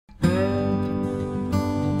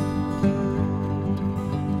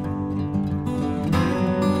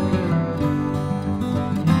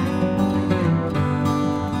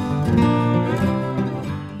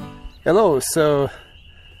Hello, so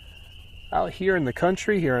out here in the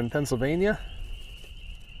country, here in Pennsylvania,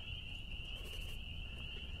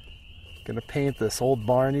 gonna paint this old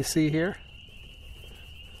barn you see here.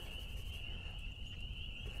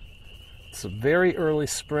 It's a very early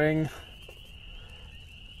spring.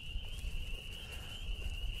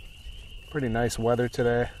 Pretty nice weather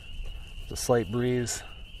today. It's a slight breeze.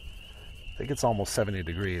 I think it's almost 70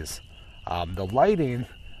 degrees. The lighting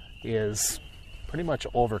is pretty much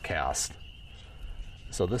overcast.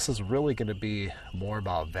 So this is really going to be more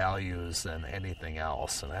about values than anything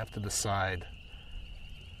else. And I have to decide,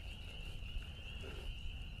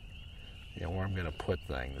 where I'm going to put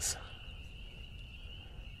things.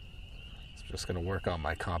 So I'm just going to work on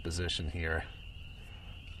my composition here.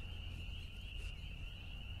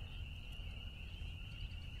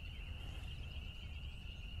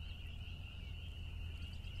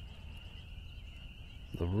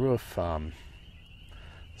 The roof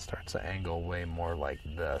starts to angle way more like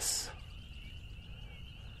this.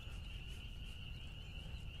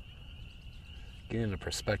 Getting the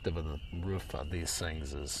perspective of the roof of these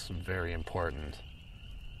things is very important.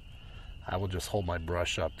 I will just hold my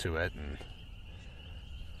brush up to it and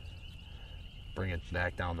bring it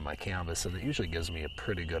back down to my canvas, and it usually gives me a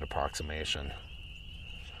pretty good approximation.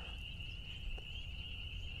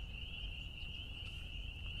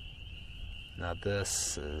 Now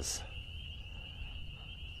this is,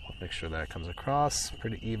 I'll make sure that comes across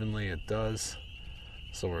pretty evenly. It does,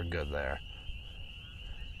 so we're good there.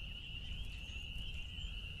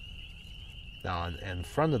 Now in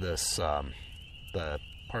front of this, the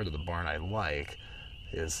part of the barn I like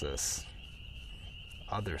is this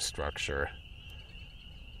other structure,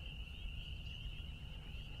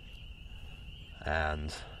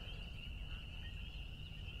 and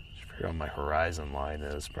figure out my horizon line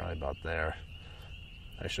is probably about there.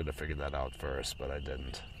 I should have figured that out first, but I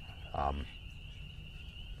didn't. I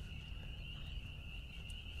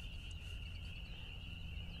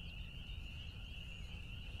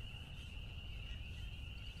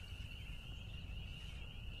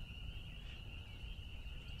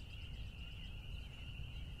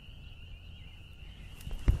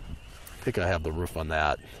think I have the roof on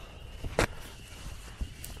that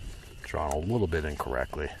drawn a little bit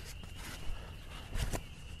incorrectly.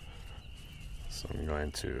 So I'm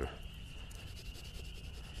going to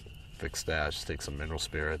fix that, just take some mineral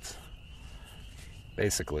spirits.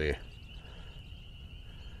 Basically, it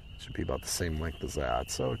should be about the same length as that,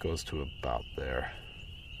 so it goes to about there.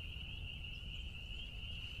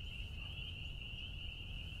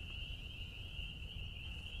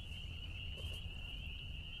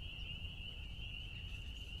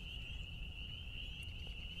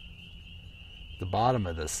 The bottom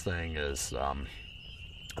of this thing is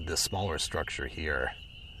this smaller structure here.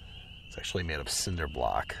 It's actually made of cinder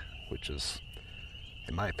block, which is,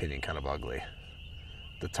 in my opinion, kind of ugly.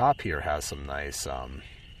 The top here has some nice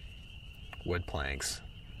wood planks.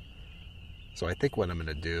 So I think what I'm going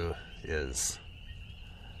to do is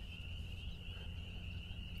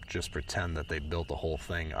just pretend that they built the whole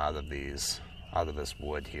thing out of this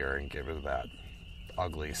wood here and get rid of that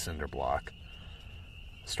ugly cinder block.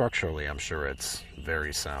 Structurally, I'm sure it's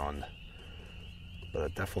very sound, but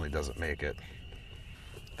it definitely doesn't make it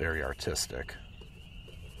very artistic.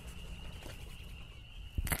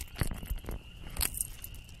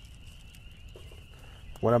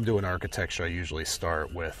 When I'm doing architecture, I usually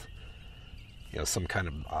start with, some kind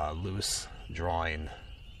of loose drawing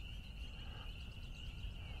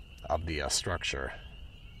of the structure.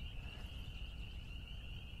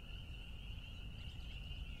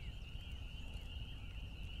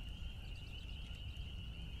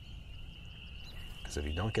 Because if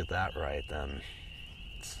you don't get that right, then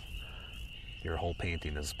your whole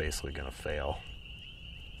painting is basically going to fail.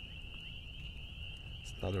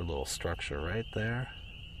 It's another little structure right there.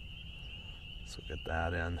 So get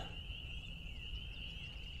that in.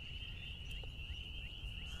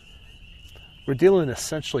 We're dealing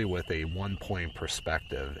essentially with a one-point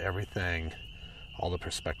perspective. Everything, all the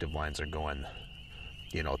perspective lines are going,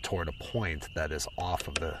 toward a point that is off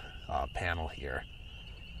of the panel here.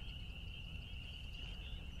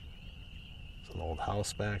 There's an old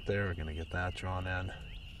house back there. We're going to get that drawn in.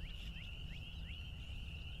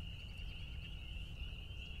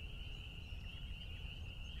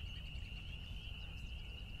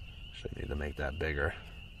 Should need to make that bigger.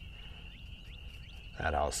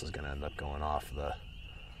 That house is going to end up going off the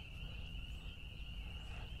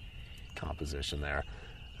composition there.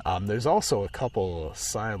 There's also a couple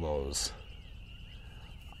silos.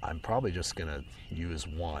 I'm probably just going to use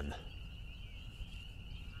one.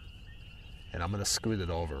 And I'm going to scoot it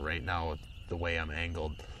over. Right now, the way I'm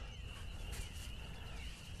angled,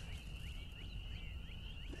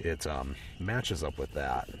 it matches up with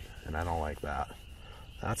that, and I don't like that.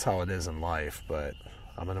 That's how it is in life, but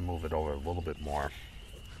I'm going to move it over a little bit more.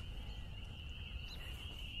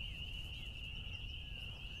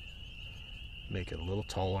 Make it a little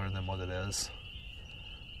taller than what it is,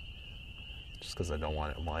 just because I don't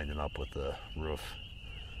want it lining up with the roof.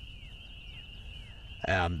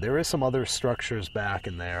 There is some other structures back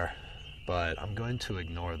in there, but I'm going to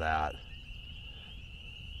ignore that.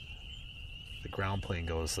 The ground plane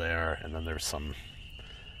goes there, and then there's some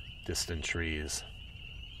distant trees.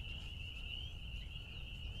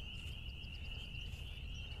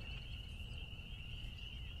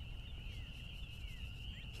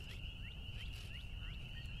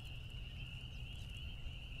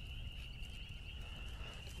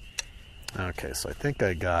 Okay, so I think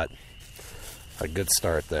I got a good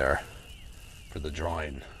start there for the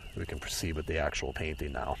drawing. We can proceed with the actual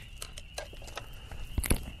painting now.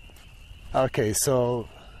 Okay, so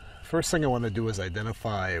first thing I want to do is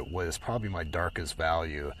identify what is probably my darkest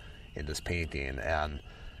value in this painting, and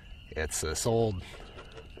it's this old,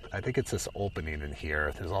 I think it's this opening in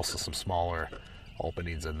here. There's also some smaller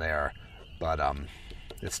openings in there, but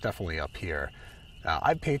it's definitely up here.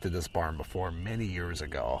 I painted this barn before many years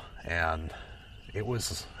ago, and it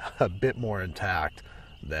was a bit more intact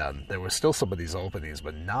then. There was still some of these openings,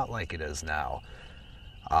 but not like it is now.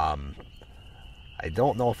 I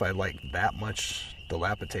don't know if I like that much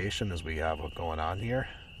dilapidation as we have going on here,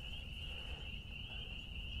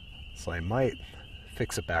 so I might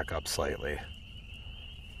fix it back up slightly.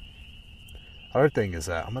 Other thing is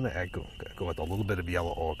that I'm going to go with a little bit of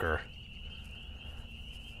yellow ochre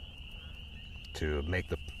to make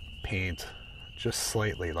the paint just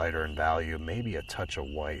slightly lighter in value, maybe a touch of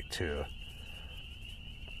white too,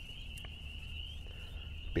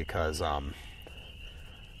 because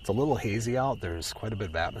it's a little hazy out. There's quite a bit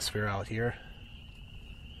of atmosphere out here,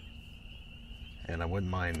 and I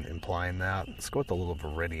wouldn't mind implying that. Let's go with a little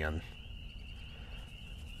Viridian.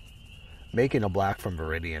 Making a black from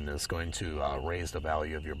Viridian is going to raise the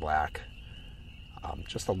value of your black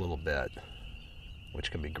just a little bit, which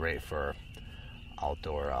can be great for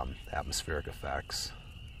outdoor atmospheric effects.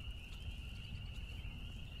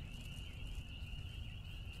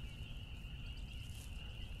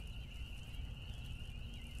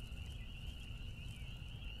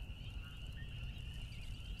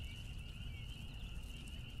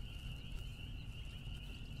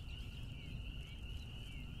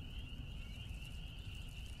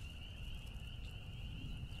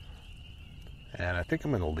 And I think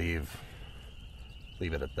I'm going to leave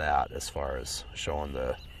it at that as far as showing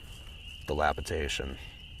the dilapidation.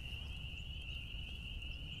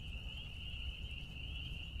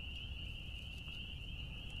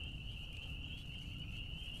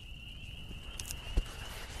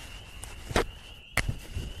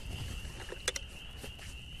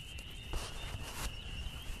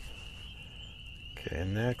 Okay,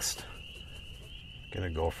 next I'm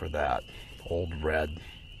going to go for that old red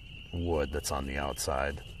wood that's on the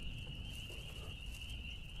outside.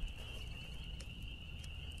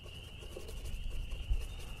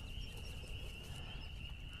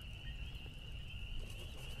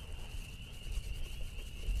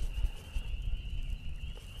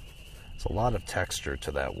 There's a lot of texture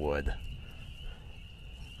to that wood,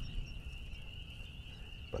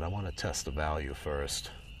 but I want to test the value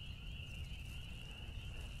first.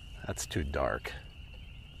 That's too dark.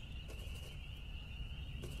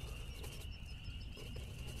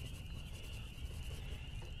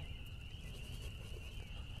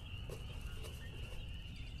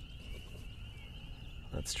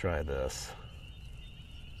 Let's try this.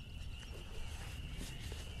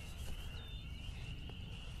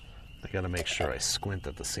 I gotta make sure I squint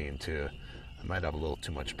at the seam too. I might have a little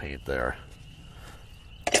too much paint there.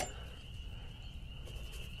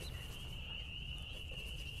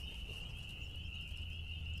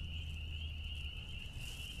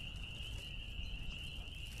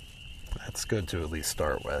 That's good to at least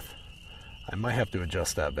start with. I might have to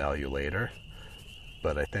adjust that value later,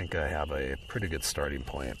 but I think I have a pretty good starting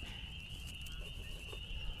point.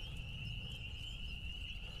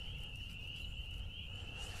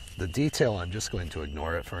 The detail, I'm just going to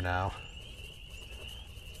ignore it for now.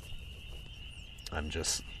 I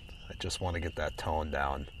just want to get that tone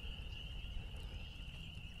down.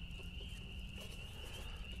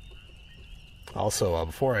 Also,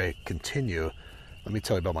 before I continue, let me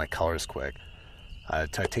tell you about my colors quick.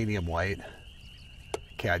 Titanium white,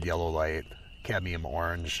 cad yellow light, cadmium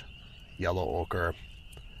orange, yellow ochre,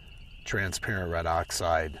 transparent red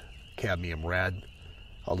oxide, cadmium red,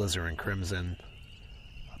 alizarin crimson,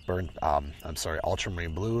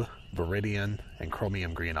 ultramarine blue, Viridian, and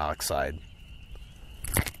Chromium Green Oxide.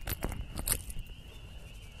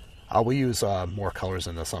 I will use more colors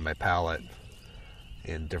in this on my palette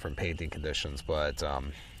in different painting conditions, but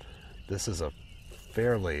this is a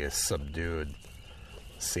fairly subdued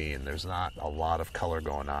scene. There's not a lot of color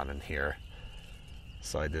going on in here,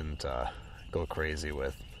 so I didn't go crazy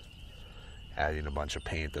with adding a bunch of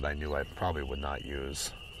paint that I knew I probably would not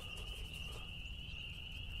use.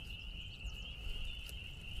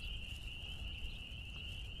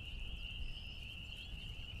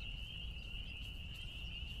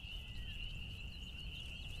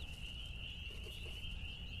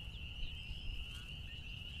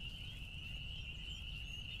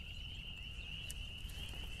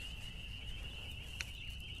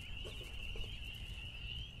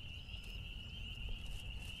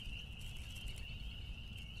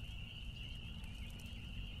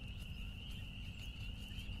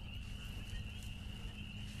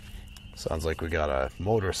 Sounds like we got a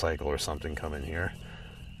motorcycle or something coming here.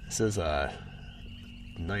 This is a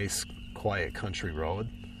nice, quiet country road.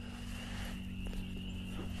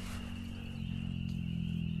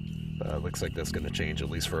 Looks like that's going to change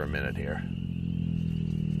at least for a minute here.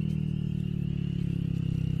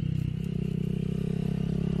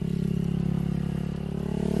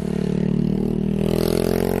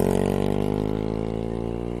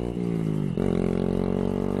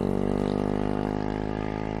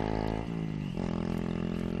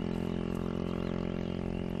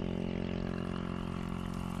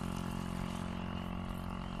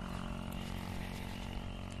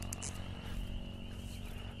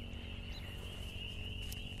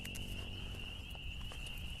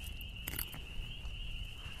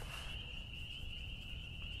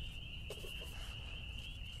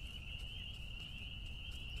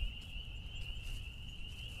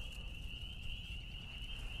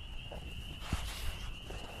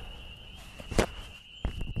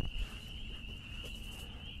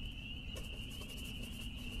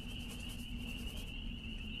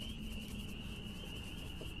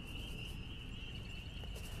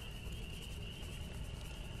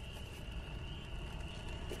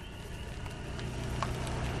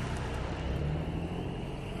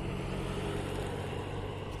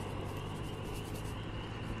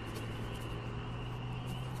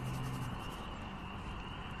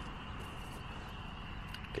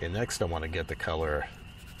 Okay, next I want to get the color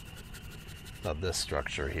of this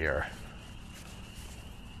structure here.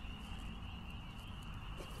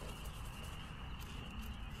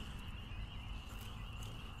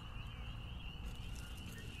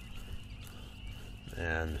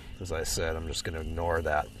 And as I said, I'm just going to ignore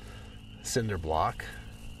that cinder block.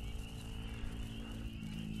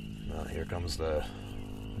 Well, here comes the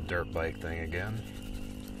dirt bike thing again.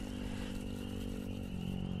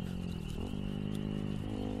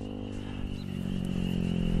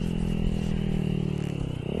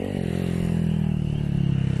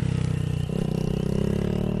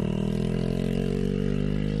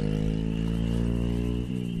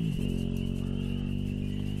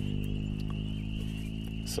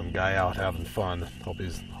 Some guy out having fun. Hope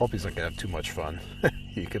he's not gonna have too much fun.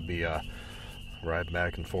 He could be riding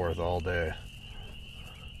back and forth all day.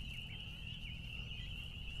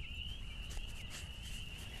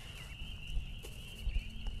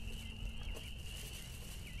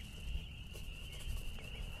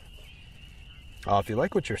 If you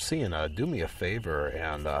like what you're seeing, do me a favor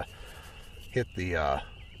and hit the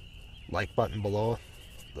like button below,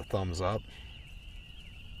 the thumbs up.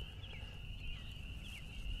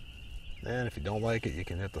 And if you don't like it, you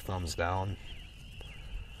can hit the thumbs down.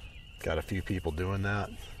 Got a few people doing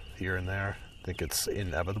that here and there. I think it's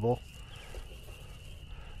inevitable.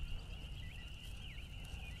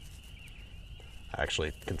 I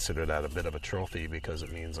actually consider that a bit of a trophy because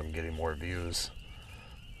it means I'm getting more views.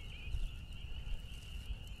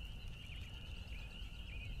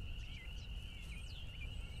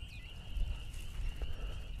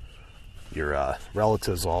 Your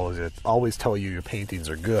relatives always tell you your paintings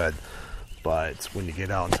are good, but it's when you get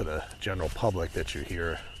out into the general public that you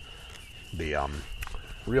hear the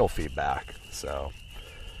real feedback. So,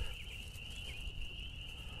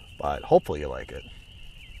 but hopefully you like it.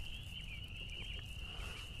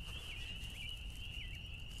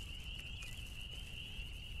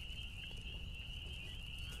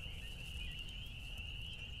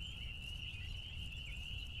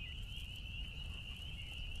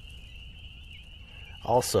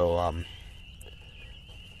 Also,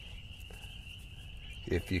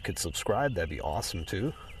 if you could subscribe, that'd be awesome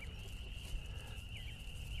too.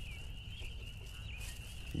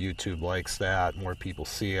 YouTube likes that, more people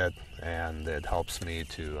see it, and it helps me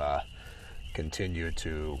to continue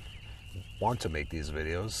to want to make these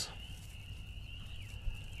videos.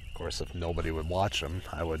 Of course, if nobody would watch them,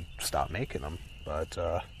 I would stop making them. But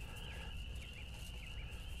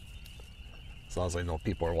as long as I know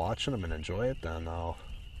people are watching them and enjoy it, then I'll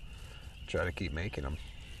try to keep making them.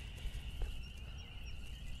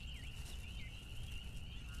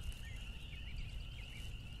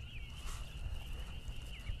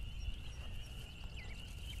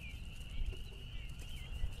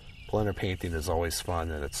 Plein air painting is always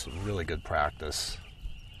fun, and it's really good practice.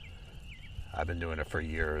 I've been doing it for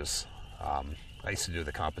years. I used to do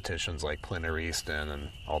the competitions like Plein Air Easton and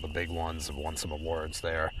all the big ones. I've won some awards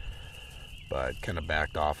there, but kind of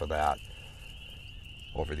backed off of that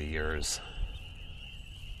over the years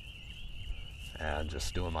and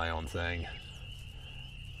just doing my own thing.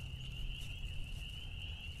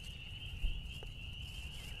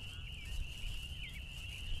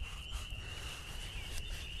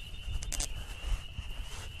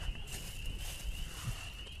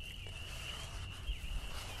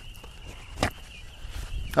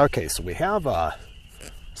 Okay, so we have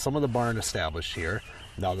some of the barn established here.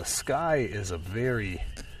 Now the sky is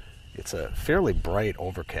it's a fairly bright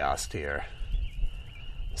overcast here.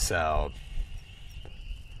 So,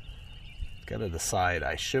 gotta decide,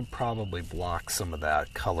 I should probably block some of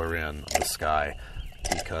that color in of the sky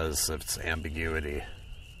because of its ambiguity.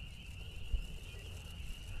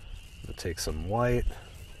 I'm gonna take some white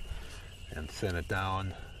and thin it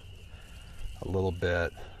down a little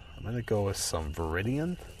bit. I'm going to go with some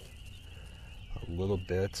Viridian, a little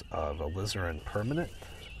bit of alizarin permanent,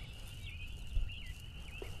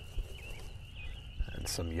 and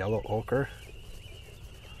some yellow ochre.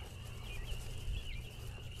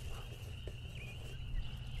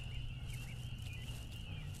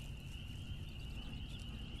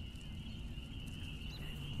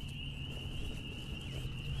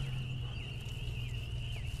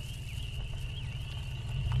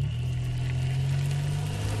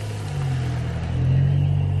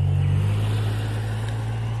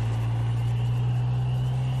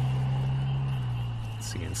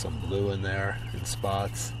 Seeing some blue in there in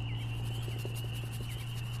spots.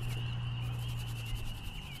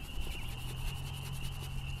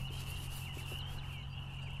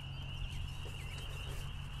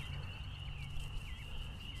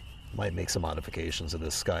 Might make some modifications of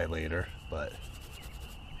this sky later, but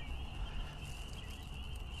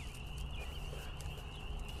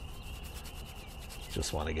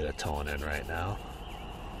just want to get a tone in right now.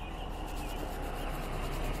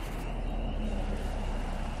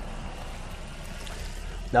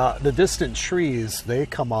 Now, the distant trees, they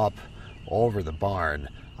come up over the barn.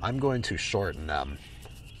 I'm going to shorten them.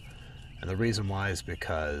 And the reason why is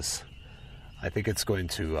because I think it's going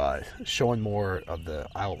to show more of the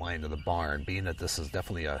outline of the barn, being that this is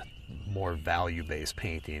definitely a more value-based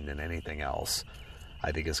painting than anything else.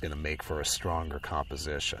 I think it's going to make for a stronger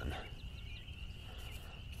composition.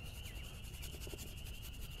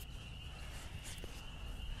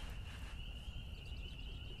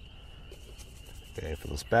 Okay, for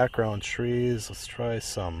those background trees, let's try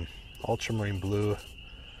some ultramarine blue,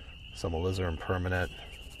 some alizarin permanent,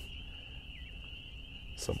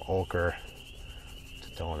 some ochre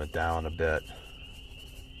to tone it down a bit.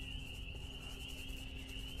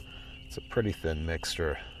 It's a pretty thin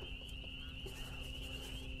mixture.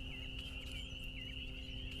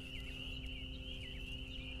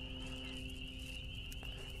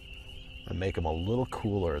 And make them a little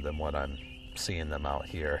cooler than what I'm seeing them out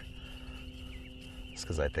here.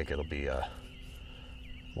 Because I think it'll be a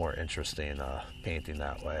more interesting painting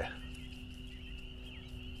that way.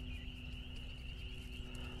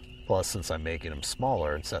 Plus, since I'm making them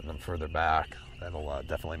smaller and setting them further back, that'll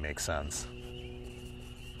definitely make sense.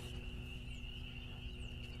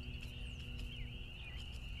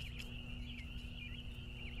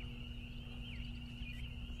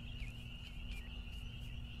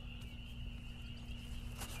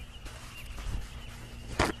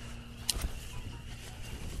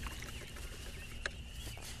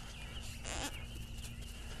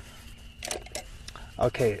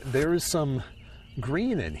 Okay, there's some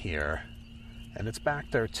green in here, and it's back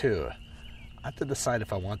there too. I have to decide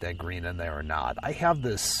if I want that green in there or not. I have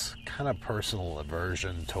this kind of personal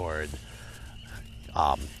aversion toward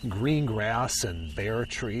green grass and bare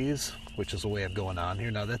trees, which is a way of going on here.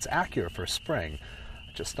 Now, that's accurate for spring.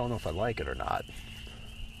 I just don't know if I like it or not.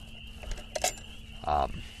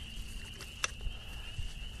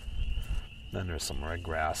 Then there's some red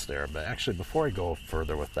grass there, but actually before I go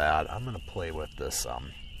further with that, I'm going to play with this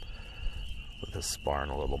barn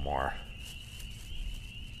a little more.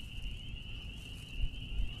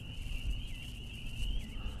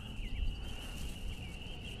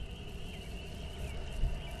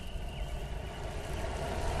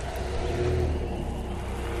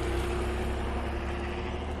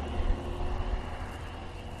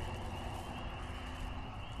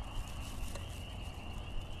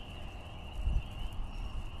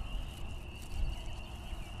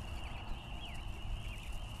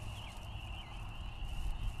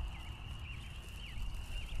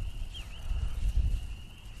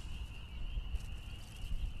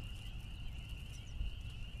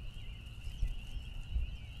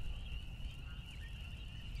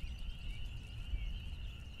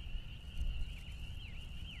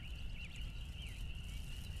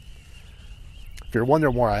 If you're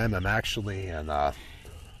wondering where I am, I'm actually in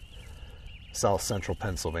South Central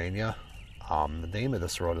Pennsylvania. The name of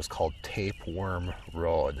this road is called Tapeworm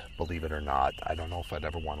Road, believe it or not. I don't know if I'd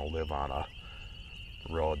ever want to live on a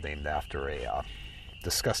road named after a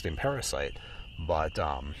disgusting parasite, but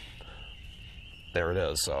there it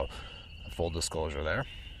is. So full disclosure there.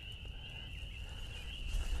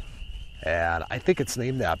 And I think it's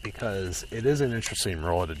named that because it is an interesting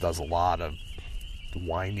road. It does a lot of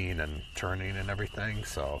winding and turning and everything,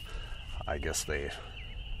 so I guess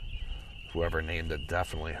whoever named it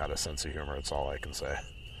definitely had a sense of humor. That's all I can say.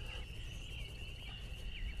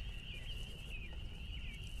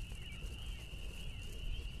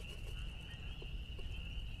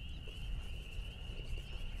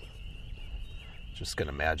 Just can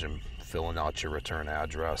imagine filling out your return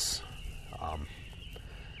address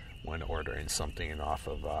when ordering something off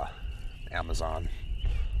of Amazon.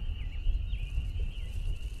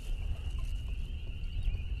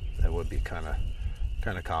 That would be kind of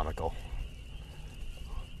comical.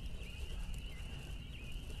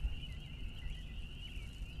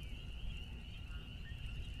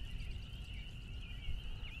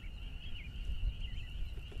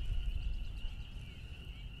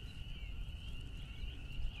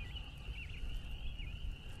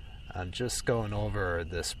 I'm just going over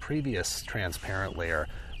this previous transparent layer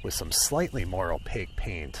with some slightly more opaque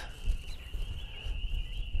paint.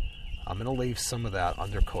 I'm going to leave some of that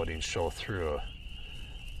undercoating show through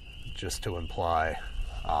just to imply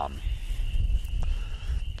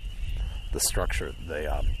the structure,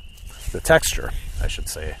 the texture, I should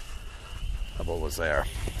say, of what was there.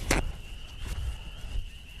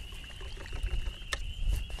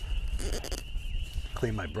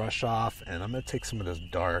 Clean my brush off, and I'm going to take some of this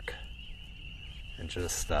dark and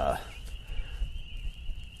just do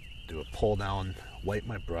a pull down, wipe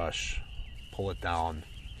my brush, pull it down,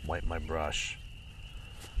 wipe my brush.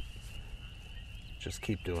 Just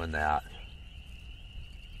keep doing that.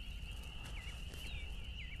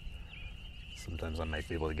 Sometimes I might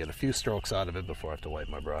be able to get a few strokes out of it before I have to wipe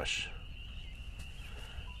my brush.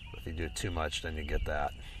 But if you do too much, then you get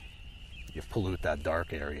that. You pollute that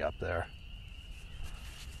dark area up there.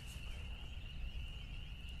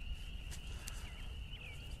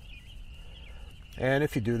 And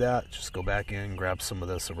if you do that, just go back in, grab some of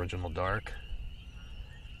this original dark,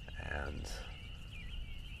 and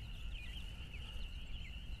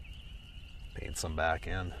paint some back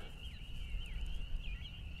in.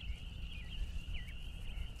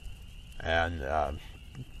 And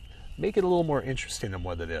make it a little more interesting than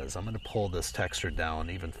what it is. I'm going to pull this texture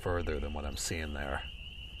down even further than what I'm seeing there.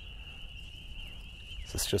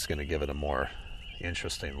 So it's just going to give it a more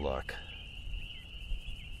interesting look.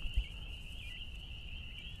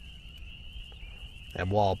 And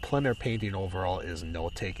while plein air painting overall is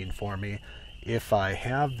note-taking for me, if I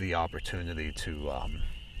have the opportunity to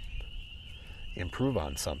improve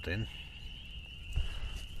on something,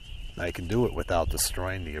 I can do it without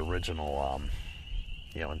destroying the original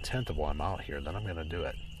intent of why I'm out here, then I'm going to do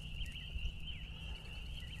it.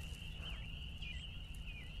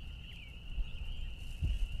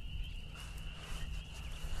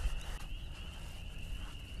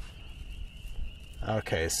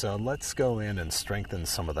 Okay, so let's go in and strengthen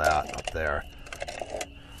some of that up there.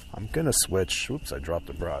 I'm going to switch. Oops, I dropped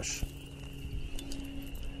the brush.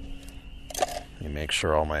 You make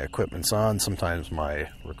sure all my equipment's on. Sometimes my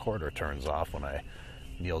recorder turns off when I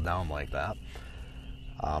kneel down like that.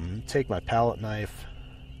 Take my palette knife.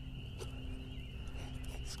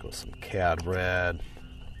 Let's go some cad red,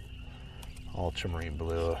 ultramarine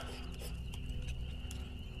blue.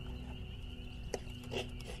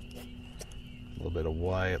 A little bit of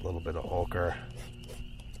white, a little bit of ochre.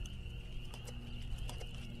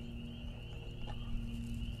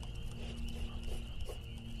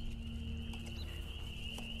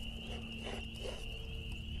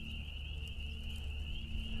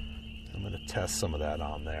 I'm going to test some of that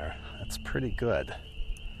on there. That's pretty good.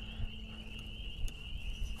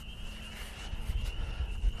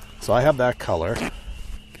 So I have that color.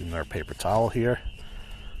 Getting our paper towel here.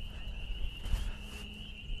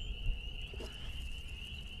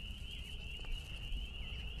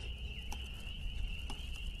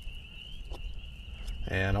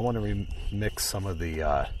 And I want to remix some of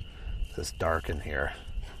the this dark in here.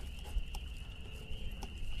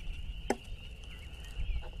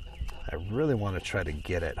 I really want to try to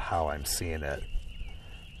get it how I'm seeing it.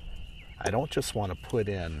 I don't just want to put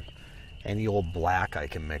in any old black I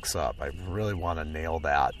can mix up. I really want to nail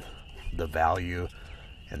that, the value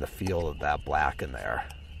and the feel of that black in there.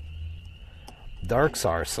 Darks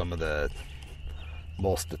are some of the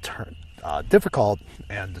most difficult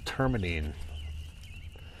and determining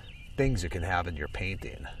things you can have in your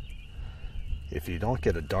painting. If you don't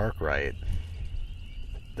get a dark right,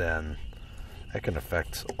 then that can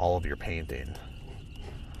affect all of your painting.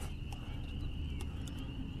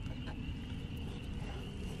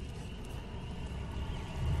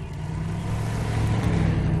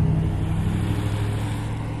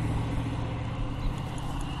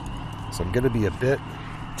 So I'm going to be a bit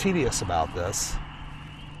tedious about this.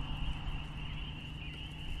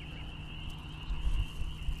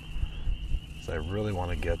 So I really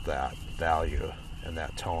want to get that value and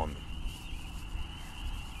that tone.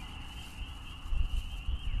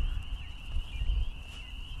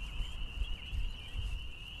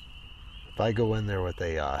 If I go in there with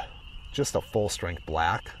a just a full strength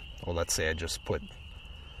black, or let's say I just put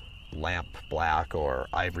lamp black or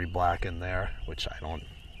ivory black in there, which I don't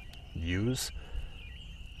use,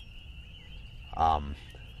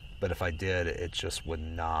 but if I did, it just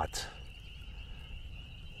wouldn't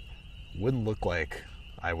look like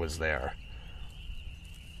I was there.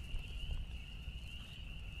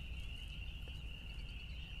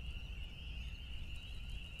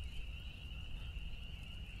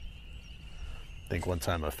 I think one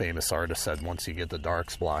time a famous artist said, once you get the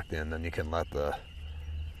darks blocked in, then you can let the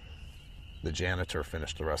janitor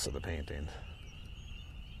finish the rest of the painting.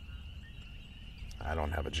 I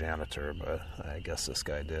don't have a janitor, but I guess this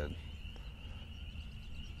guy did.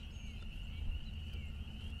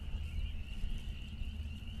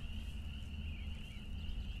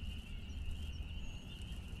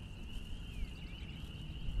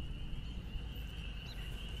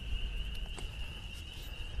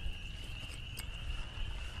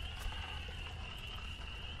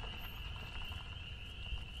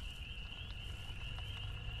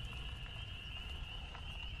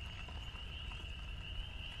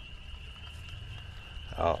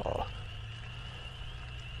 Uh-oh.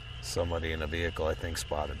 Somebody in a vehicle, I think,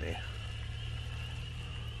 spotted me.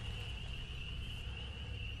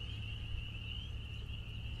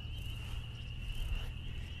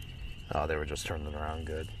 Oh, they were just turning around.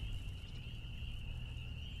 Good.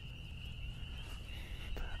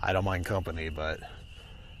 I don't mind company, but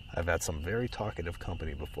I've had some very talkative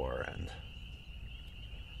company before, and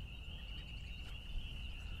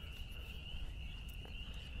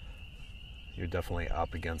you're definitely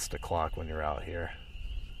up against the clock when you're out here.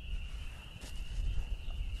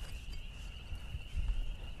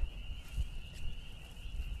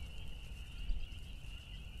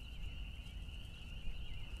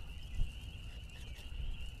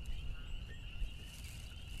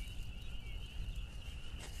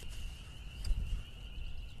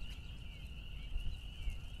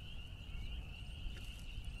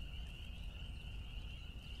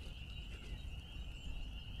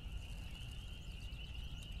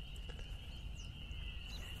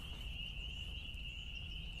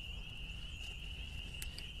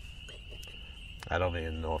 I don't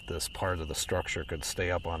even know if this part of the structure could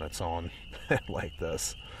stay up on its own like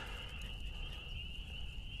this.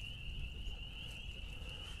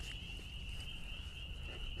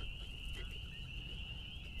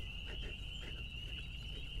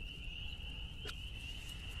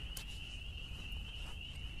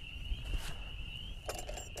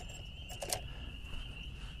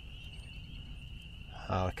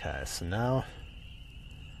 Okay, so now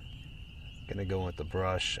I'm gonna go with the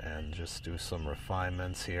brush and just do some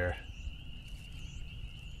refinements here.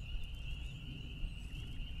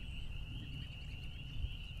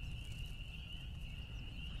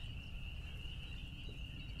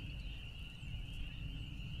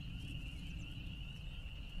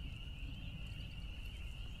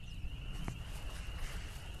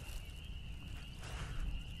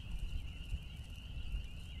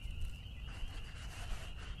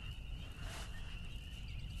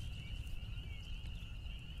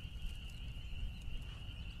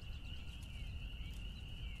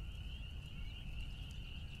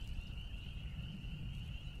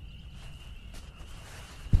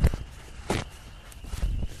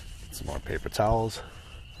 Some more paper towels.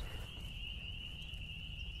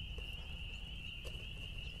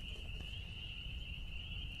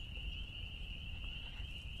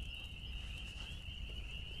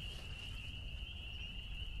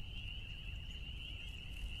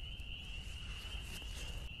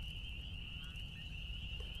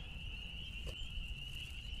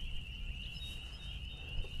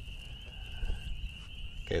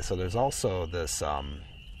 Okay, so there's also this,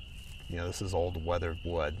 this is old weathered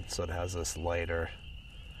wood, so it has this lighter,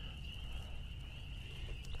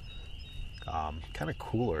 kind of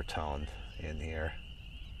cooler tone in here,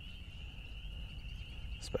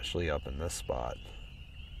 especially up in this spot.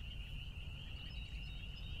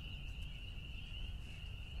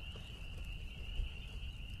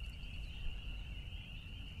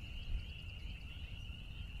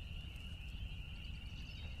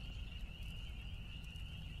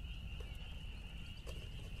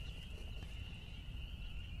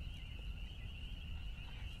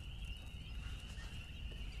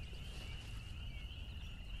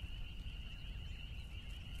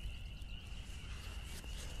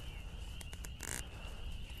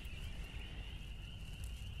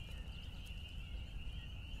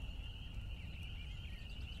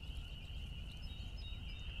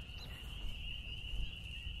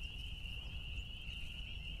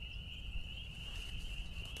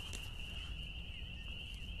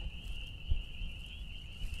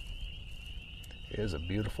 It is a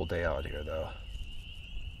beautiful day out here, though.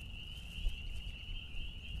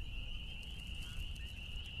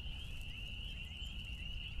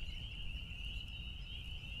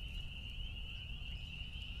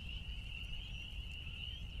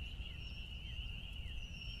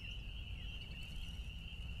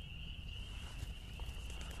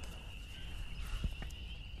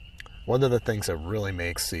 One of the things that really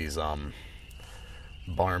makes these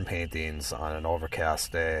barn paintings on an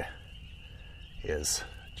overcast day is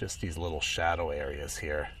just these little shadow areas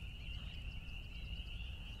here.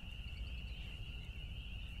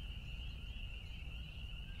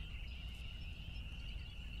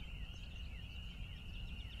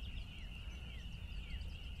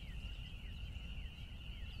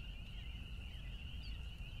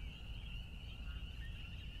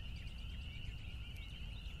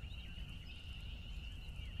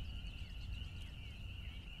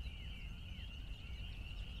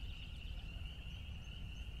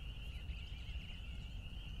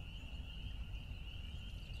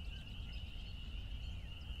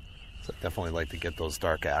 So I definitely like to get those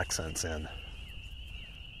dark accents in.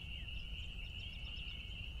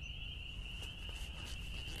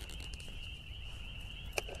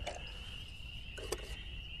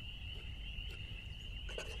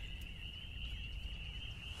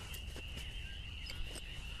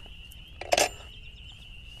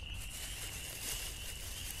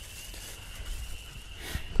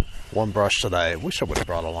 One brush that I wish I would have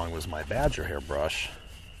brought along was my badger hair brush,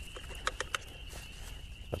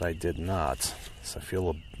 but I did not, so I feel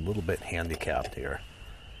a little bit handicapped here.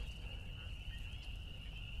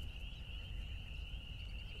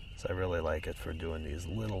 So I really like it for doing these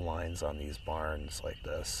little lines on these barns like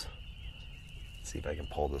this. Let's see if I can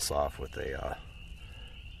pull this off with a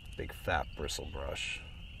big fat bristle brush.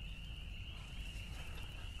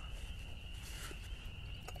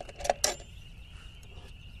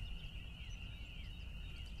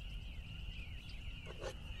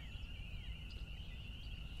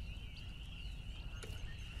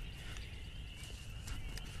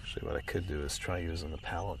 Actually, what I could do is try using the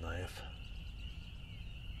palette knife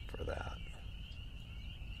for that.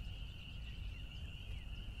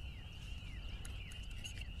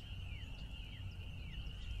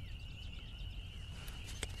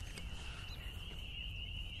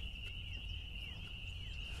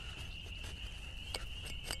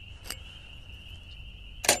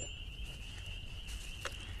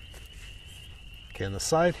 Okay, on the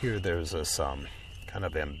side here, there's this kind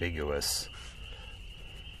of ambiguous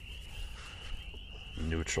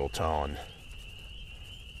neutral tone.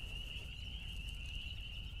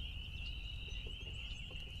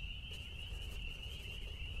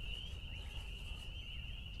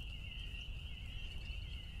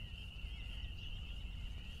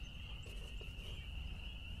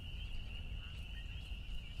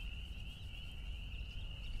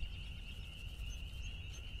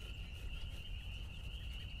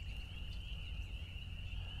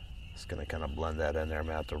 Just going to kind of blend that in there. I'm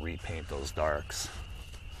going to have to repaint those darks.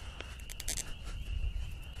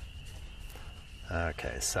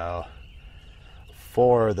 Okay, so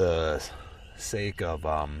for the sake of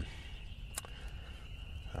what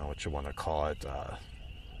you want to call it,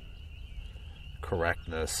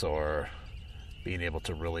 correctness, or being able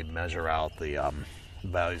to really measure out the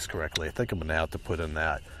values correctly, I think I'm going to have to put in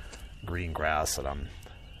that green grass that I'm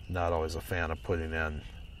not always a fan of putting in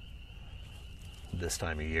this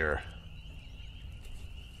time of year.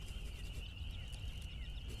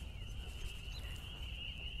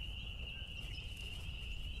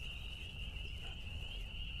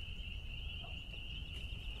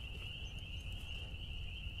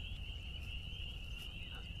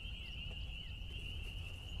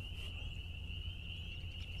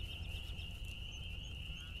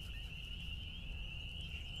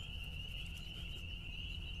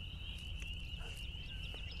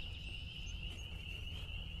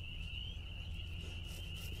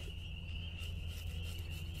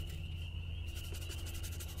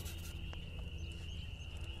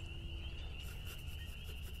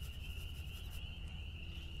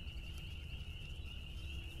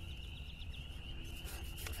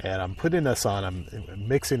 And I'm putting this on, I'm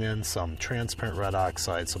mixing in some transparent red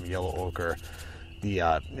oxide, some yellow ochre.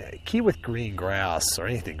 The key with green grass, or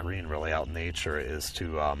anything green really out in nature, is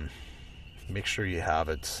to make sure you have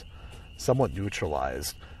it somewhat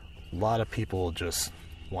neutralized. A lot of people just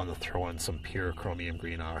want to throw in some pure chromium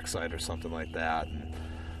green oxide or something like that, and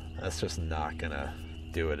that's just not going to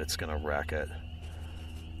do it. It's going to wreck it.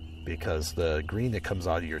 Because the green that comes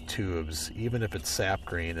out of your tubes, even if it's sap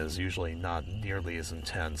green, is usually not nearly as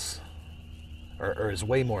intense, or is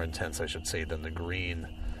way more intense, I should say, than the green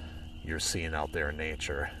you're seeing out there in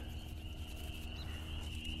nature.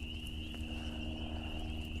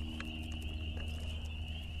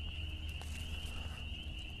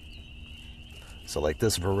 So like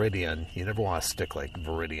this Viridian, you never want to stick like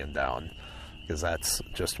Viridian down, because that's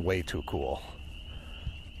just way too cool.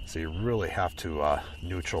 So you really have to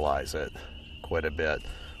neutralize it quite a bit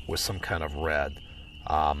with some kind of red.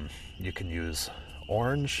 You can use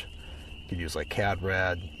orange, you can use like cad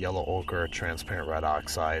red, yellow ochre, transparent red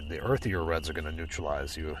oxide. The earthier reds are going to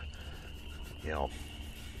neutralize you know,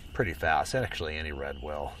 pretty fast. Actually, any red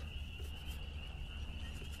will.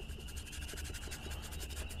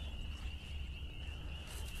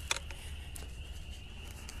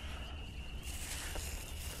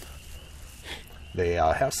 They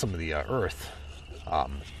have some of the earth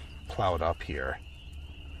plowed up here.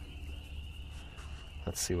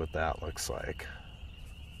 Let's see what that looks like.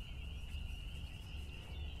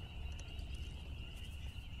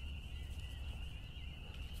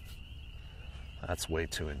 That's way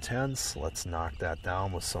too intense. Let's knock that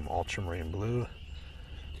down with some ultramarine blue,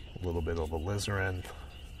 a little bit of alizarin.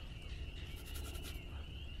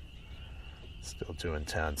 Still too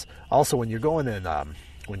intense. Also, when you're going in,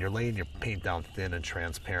 when you're laying your paint down thin and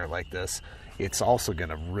transparent like this, it's also going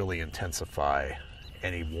to really intensify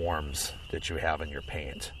any warms that you have in your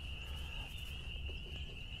paint.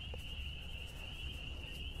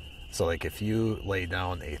 So like if you lay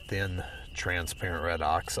down a thin transparent red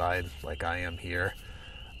oxide like I am here,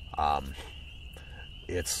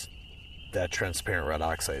 it's that transparent red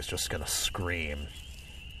oxide is just going to scream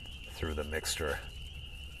through the mixture.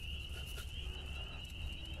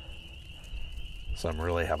 So I'm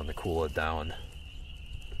really having to cool it down.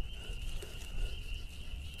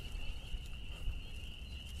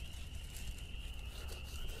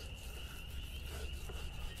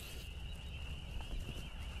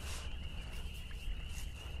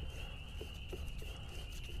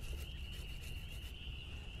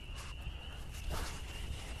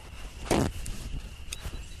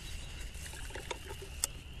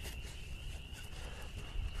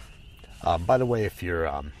 By the way, if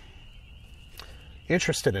you're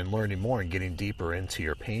interested in learning more and getting deeper into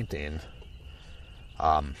your painting,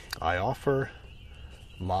 I offer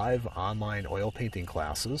live online oil painting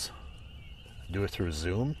classes. Do it through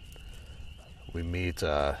Zoom. We meet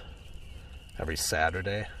every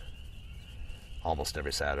Saturday, almost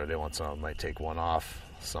every Saturday. Once I might take one off.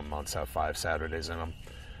 Some months have 5 Saturdays in them.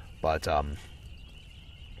 But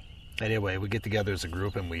anyway, we get together as a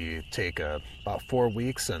group and we take about 4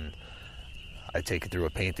 weeks, and I take it through a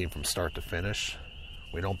painting from start to finish.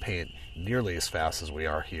 We don't paint nearly as fast as we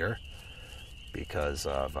are here because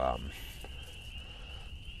of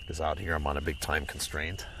because out here I'm on a big time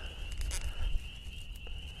constraint.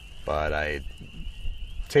 But I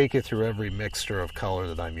take it through every mixture of color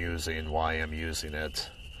that I'm using, why I'm using it,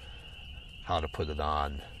 how to put it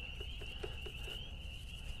on.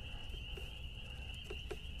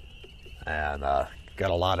 And got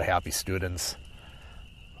a lot of happy students.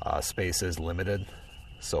 Space is limited,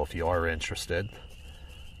 so if you are interested,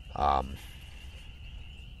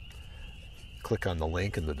 click on the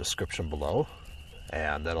link in the description below,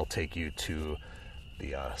 and that'll take you to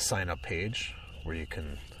the sign up page where you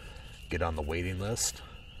can get on the waiting list,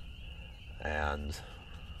 and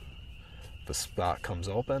if the spot comes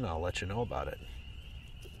open, I'll let you know about it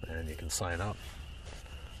and you can sign up.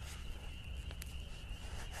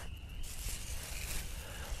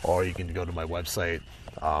 Or you can go to my website,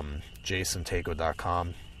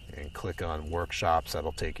 jasontako.com, and click on workshops.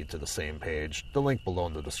 That'll take you to the same page. The link below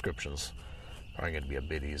in the description's probably going to be a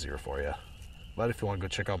bit easier for you. But if you want to go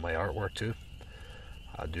check out my artwork too,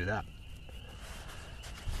 I'll do that.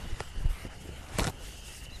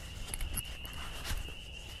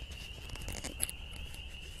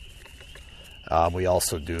 We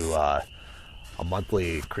also do a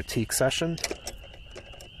monthly critique session.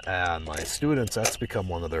 And my students, that's become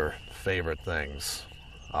one of their favorite things.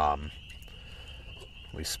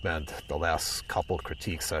 We spent the last couple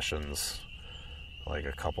critique sessions like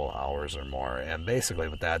a couple hours or more. And basically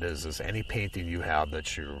what that is any painting you have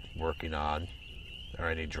that you're working on, or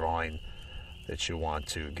any drawing that you want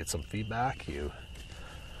to get some feedback, you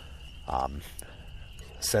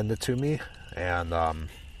send it to me, and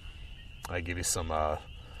I give you some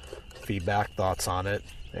feedback, thoughts on it.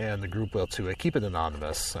 And the group will too. I keep it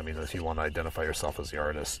anonymous. I mean, if you want to identify yourself as the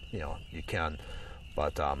artist, you can.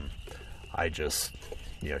 But I just,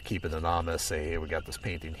 keep it anonymous. Say, hey, we got this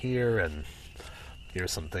painting here, and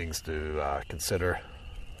here's some things to consider,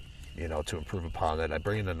 to improve upon it. I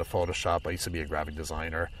bring it into Photoshop. I used to be a graphic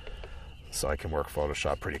designer, so I can work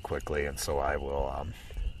Photoshop pretty quickly. And so I will,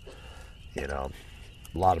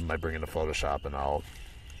 a lot of them I bring into Photoshop, and I'll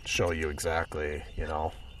show you exactly,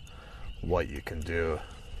 what you can do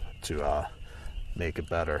to make it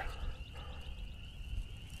better.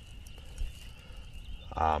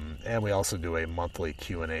 And we also do a monthly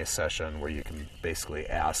Q&A session where you can basically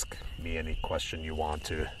ask me any question you want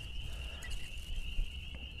to.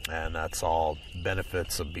 And that's all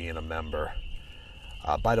benefits of being a member.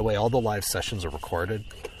 By the way, all the live sessions are recorded.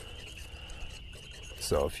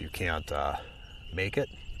 So if you can't make it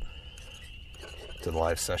to the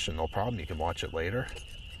live session, no problem. You can watch it later.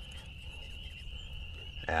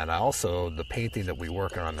 And the painting that we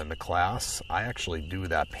work on in the class, I actually do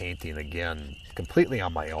that painting again completely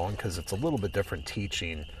on my own, because it's a little bit different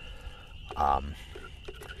teaching,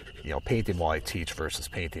 painting while I teach versus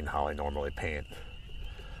painting how I normally paint.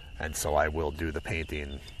 And so I will do the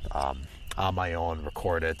painting on my own,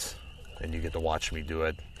 record it, and you get to watch me do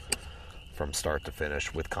it from start to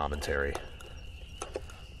finish with commentary.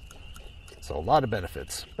 So a lot of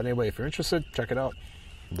benefits. But anyway, if you're interested, check it out.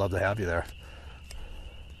 I'd love to have you there.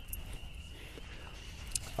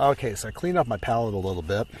 Okay, so I cleaned up my palette a little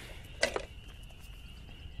bit.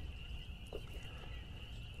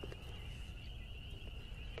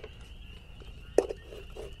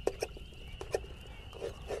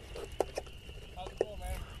 How's it going,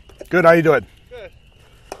 man? Good, how you doing? Good.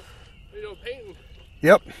 What are you doing, painting?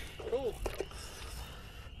 Yep. Cool.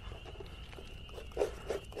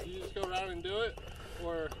 Do you just go around and do it?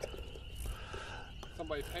 Or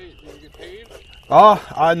somebody paid? Do you get paid? No,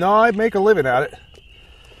 I make a living at it.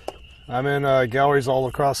 I'm in galleries all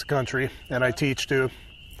across the country, and I teach too.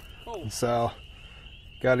 Cool. So,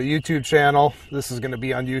 got a YouTube channel. This is going to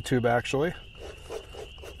be on YouTube, actually.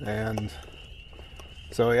 And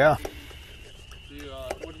so, yeah.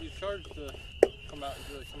 What do you charge to come out and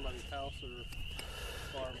do like somebody's house or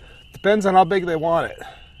farm? Depends on how big they want it.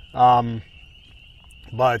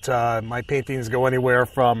 But my paintings go anywhere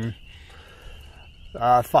from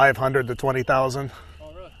 500 to 20,000.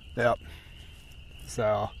 Oh, really? Yep.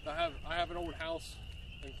 So I have an old house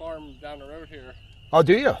and farm down the road here. Oh,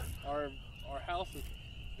 do you? Our house is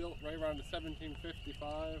built right around the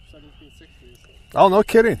 1755, 1760s. Oh, no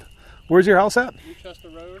kidding. Where's your house at? Newchester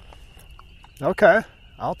Road. Okay.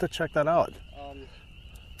 I'll have to check that out.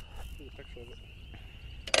 Here's a picture of it.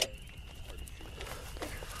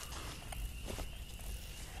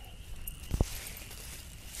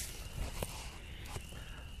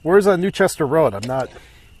 Where's Newchester Road? I'm not...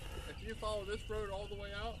 If you follow this road all the way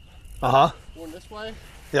out, going this way,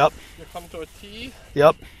 Yep. you'll come to a T,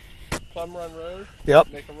 Yep. Plum Run Road, Yep.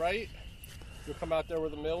 make a right, you'll come out there where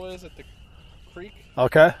the mill is at the creek,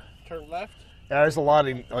 Okay. turn left. Yeah, there's a lot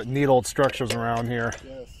of neat old structures around here.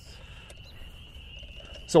 Yes.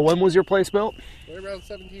 So when was your place built? Right around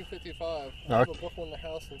 1755. I have a book on the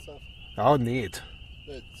house and stuff Oh, neat.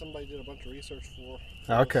 that somebody did a bunch of research for.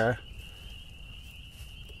 Okay.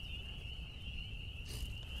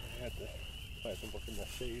 I had to plant the book in the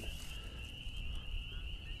shade.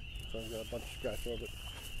 So I've got a bunch of scratch of it.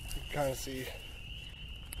 You can kind of see.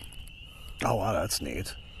 Oh, wow, that's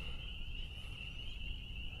neat.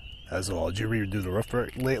 As well, did you redo the roof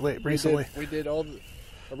recently? We did all the...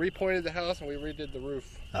 I repointed the house and we redid the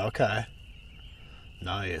roof. Okay.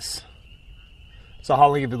 Nice. So how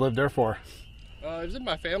long have you lived there for? It was in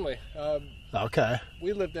my family. Okay.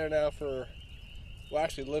 We lived there now for... Well,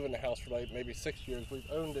 actually live in the house for like maybe 6 years. We've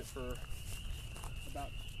owned it for about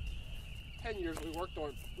 10 years. We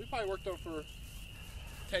probably worked on it for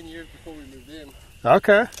 10 years before we moved in.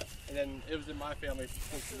 Okay. And then it was in my family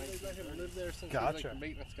since the 1930s. Let him live there since he was like the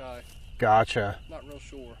maintenance guy. Gotcha. Not real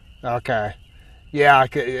sure. Okay. Yeah,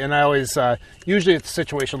 and I always, usually it's a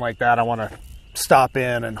situation like that, I want to stop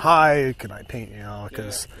in and, hi, can I paint,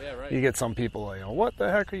 because right. You get some people like, what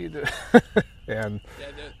the heck are you doing? And Yeah,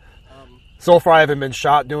 so far I haven't been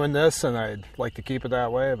shot doing this, and I'd like to keep it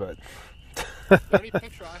that way, but... the only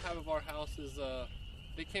picture I have of our house is,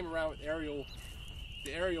 they came around with the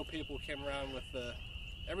aerial people came around with,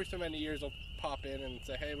 every so many years they'll pop in and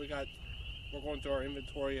say, hey, we're going through our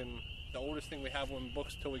inventory, and the oldest thing we have in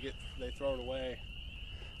books till they throw it away.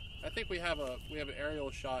 I think we have an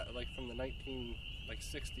aerial shot like from the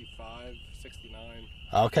 65, 69.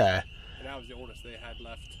 Okay. And that was the oldest they had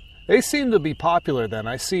left. They seem to be popular then.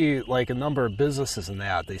 I see like a number of businesses in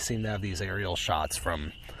that. They seem to have these aerial shots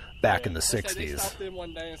from back in the 60s. They stopped in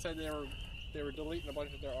one day and said they were deleting a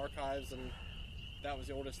bunch of their archives, and that was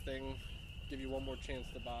the oldest thing. Give you one more chance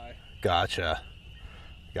to buy. Gotcha.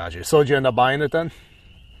 So did you end up buying it then?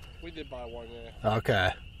 We did buy one, yeah.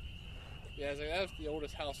 Okay. Yeah, that was the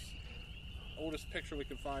oldest picture we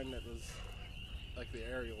could find that was like the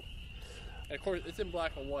aerial. And of course, it's in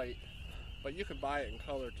black and white. But you could buy it in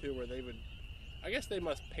color too, where they would, I guess they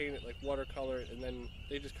must paint it like watercolor, and then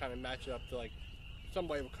they just kind of match it up to like,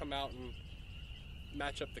 somebody will come out and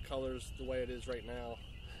match up the colors the way it is right now.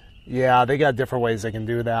 Yeah, they got different ways they can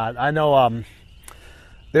do that. I know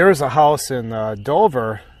there was a house in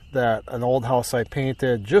Dover, that an old house I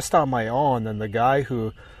painted just on my own, and the guy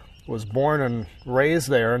who was born and raised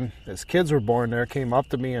there and his kids were born there came up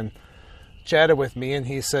to me and chatted with me, and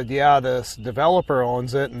he said, yeah, this developer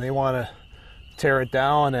owns it and they want to tear it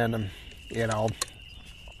down and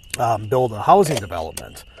build a housing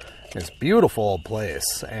development. It's a beautiful old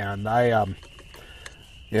place. And I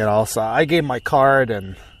so I gave my card,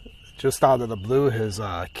 and just out of the blue his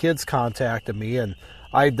kids contacted me, and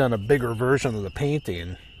I'd done a bigger version of the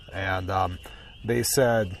painting, and they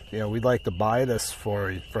said, we'd like to buy this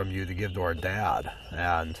from you to give to our dad.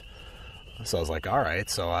 And so I was like, all right.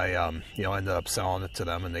 So I ended up selling it to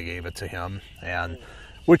them, and they gave it to him, and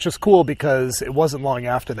which is cool because it wasn't long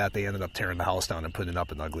after that they ended up tearing the house down and putting it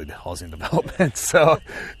up an ugly housing development. So,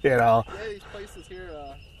 Yeah, these places here,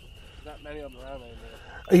 not many of them around anymore.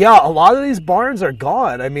 Yeah, a lot of these barns are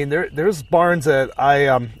gone. I mean, there's barns that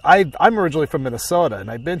I'm originally from Minnesota,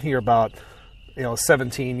 and I've been here about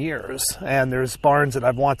 17 years, and there's barns that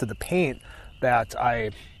I've wanted to paint that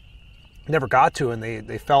I never got to, and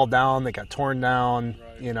they fell down, they got torn down,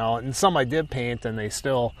 right. And some I did paint, and they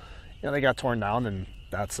still, they got torn down, and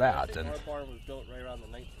that's that. I think and our barn was built right around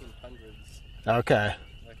the 1900s. Okay.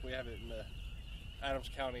 Like we have it in the Adams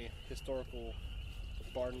County Historical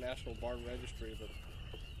National Barn Registry, but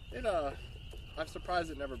I'm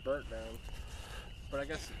surprised it never burnt down. But I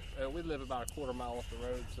guess we live about a quarter mile off the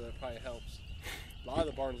road, so it probably helps. A lot of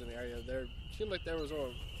the barns in the area, seemed like there was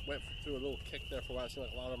went through a little kick there for a while. It seemed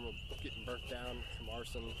like a lot of them were getting burnt down from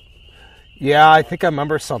arson. Yeah, I think I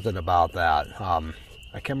remember something about that.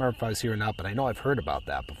 I can't remember if I was here or not, but I know I've heard about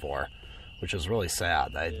that before, which is really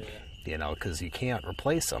sad. Because you can't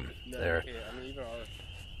replace them. No, you can't. I mean,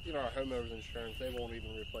 even our homeowners insurance, they won't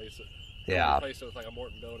even replace it. Yeah. Replace it with like a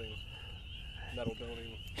Morton building, metal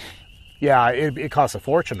building. Yeah, it costs a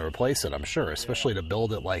fortune to replace it, I'm sure, especially to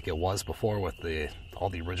build it like it was before with all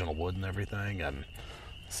the original wood and everything. And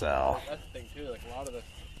so that's the thing too. Like a lot of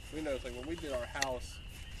we know, it's like when we did our house,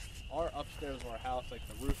 our upstairs of our house, like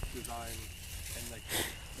the roof design and like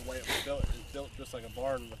the way it was built is built just like a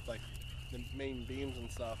barn with like the main beams and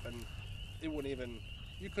stuff, and you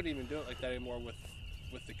couldn't even do it like that anymore with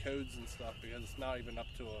the codes and stuff, because it's not even up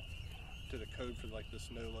to the code for like the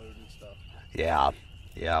snow load and stuff.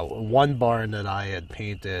 Yeah, one barn that I had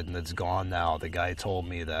painted and it's gone now, the guy told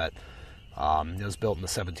me that it was built in the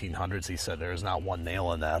 1700s. He said there's not one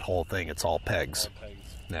nail in that whole thing, it's all pegs.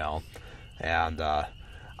 Now, and I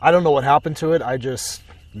don't know what happened to it. I just,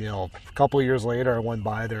 a couple of years later I went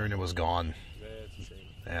by there and it was gone. Yeah, it's a shame.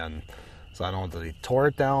 And so I don't know if they tore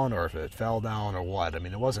it down or if it fell down or what. I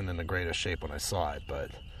mean, it wasn't in the greatest shape when I saw it,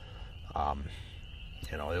 but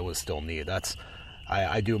it was still neat.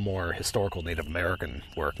 I do more historical Native American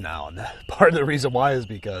work now, and part of the reason why is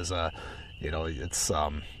because it's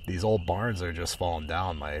these old barns are just falling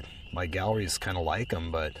down. My galleries kind of like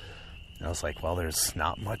them, but I was like, well, there's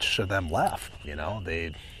not much of them left.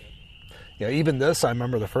 Even this, I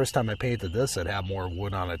remember the first time I painted this, it had more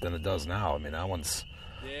wood on it than it does now. I mean, that one's...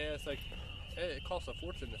 Yeah, it's like, it costs a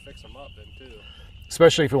fortune to fix them up then, too.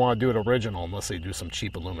 Especially if you want to do it original, unless they do some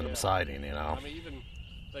cheap aluminum siding, I mean, even,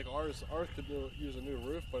 like, ours could use a new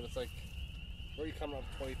roof, but it's like, where are you coming up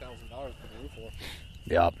with $20,000 for the roof for?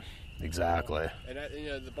 Yep, exactly. And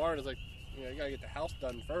the barn is like, you gotta get the house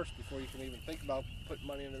done first before you can even think about putting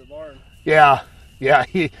money into the barn. Yeah,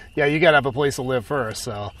 you gotta have a place to live first,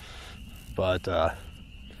 so... But,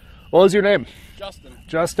 what was your name? Justin.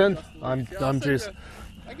 Justin? I'm Jason.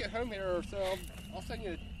 I get home here, or so I'll send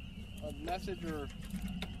you a message or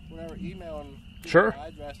whatever, email, and give Sure. you my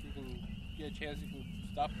address. You can get a chance, you can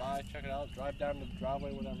stop by, check it out, drive down to the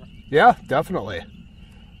driveway, whatever. Yeah, definitely.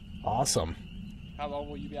 Awesome. How long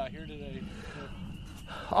will you be out here today?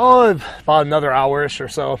 Oh, about another hour-ish or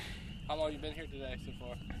so. How long have you been here today so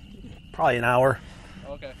far? Probably an hour.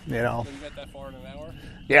 Okay. So you got that far in an hour?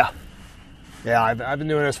 Yeah. Yeah, I've been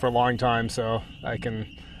doing this for a long time, so a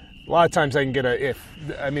lot of times I can get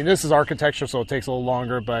this is architecture, so it takes a little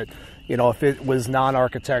longer, but, if it was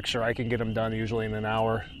non-architecture, I can get them done usually in an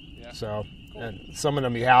hour. Yeah. So, cool. And some of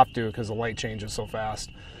them you have to because the light changes so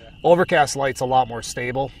fast. Yeah. Overcast light's a lot more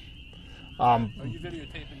stable. Are you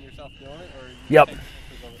videotaping yourself doing it, or are you Yep. taking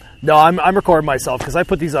pictures of it? No, I'm recording myself because I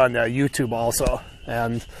put these on YouTube also,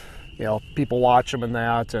 and people watch them and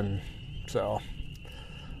that, and so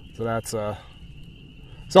that's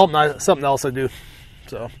something else I do.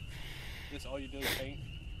 So This all you do is paint?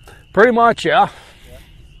 Pretty much, yeah.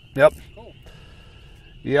 Yep. Cool.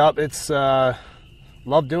 Yep, it's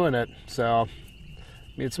love doing it. So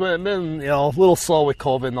it's been a little slow with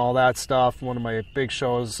COVID and all that stuff. One of my big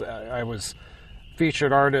shows, I was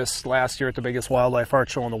featured artist last year at the biggest wildlife art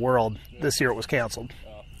show in the world. This year it was canceled.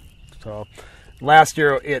 Oh. So last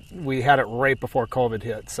year we had it right before COVID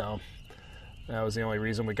hit, so that was the only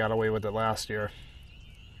reason we got away with it last year.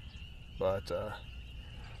 But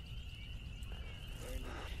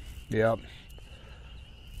yep.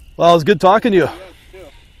 Well, it was good talking to you. Yeah, too.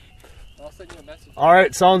 I'll send you a message. All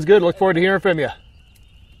right, sounds good. Look forward to hearing from you.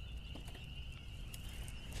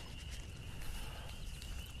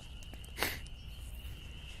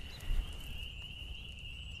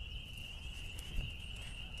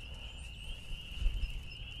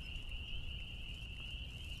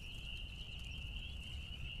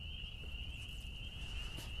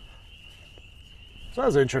 So that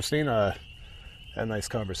was interesting. Had a nice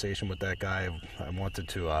conversation with that guy. I wanted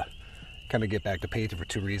to kind of get back to painting for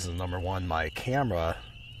two reasons. Number one, my camera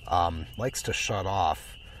likes to shut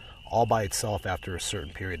off all by itself after a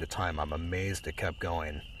certain period of time. I'm amazed it kept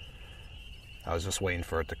going. I was just waiting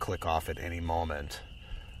for it to click off at any moment.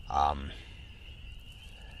 And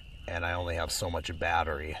I only have so much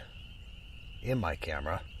battery in my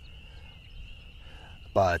camera.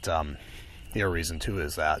 But the other reason too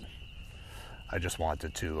is that I just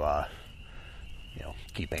wanted to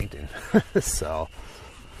keep painting. So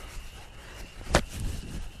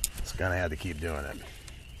just kind of had to keep doing it.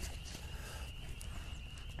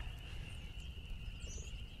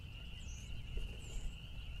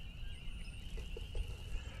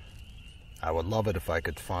 I would love it if I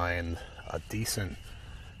could find a decent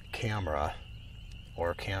camera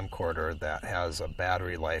or camcorder that has a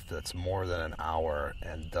battery life that's more than an hour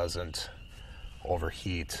and doesn't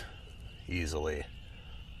overheat easily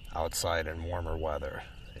outside in warmer weather.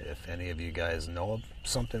 If any of you guys know of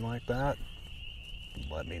something like that,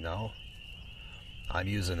 let me know. I'm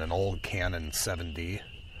using an old Canon 7D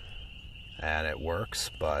and it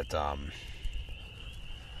works, but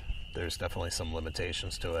there's definitely some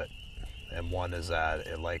limitations to it. And one is that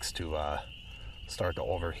it likes to start to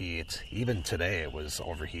overheat. Even today it was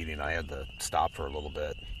overheating. I had to stop for a little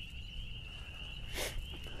bit.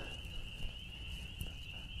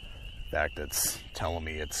 In fact, it's telling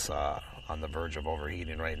me it's on the verge of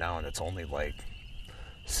overheating right now, and it's only like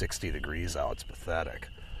 60 degrees out. It's pathetic.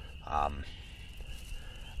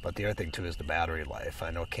 But the other thing too is the battery life.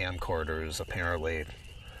 I know camcorders, apparently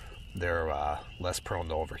they're less prone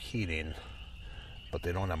to overheating, but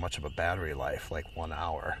they don't have much of a battery life, like 1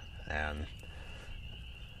 hour. And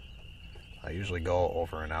I usually go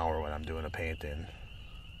over an hour when I'm doing a painting,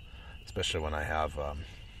 especially when I have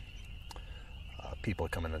people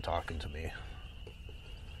coming and talking to me.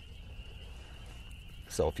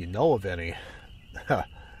 So if you know of any,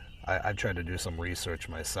 I've tried to do some research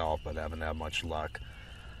myself, but haven't had much luck.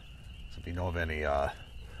 So if you know of any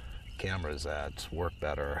cameras that work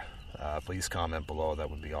better, please comment below.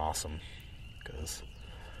 That would be awesome, because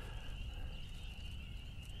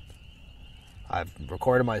I've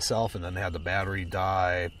recorded myself and then had the battery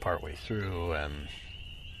die partway through, and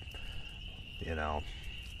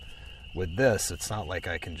with this, it's not like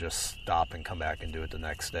I can just stop and come back and do it the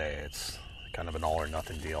next day. It's kind of an all or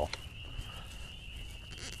nothing deal.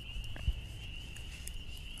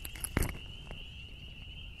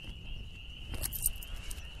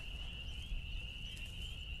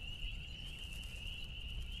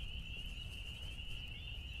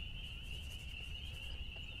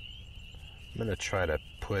 I'm going to try to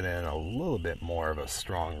put in a little bit more of a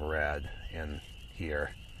strong red in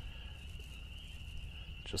here,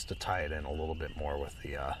 just to tie it in a little bit more with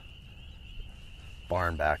the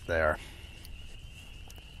barn back there.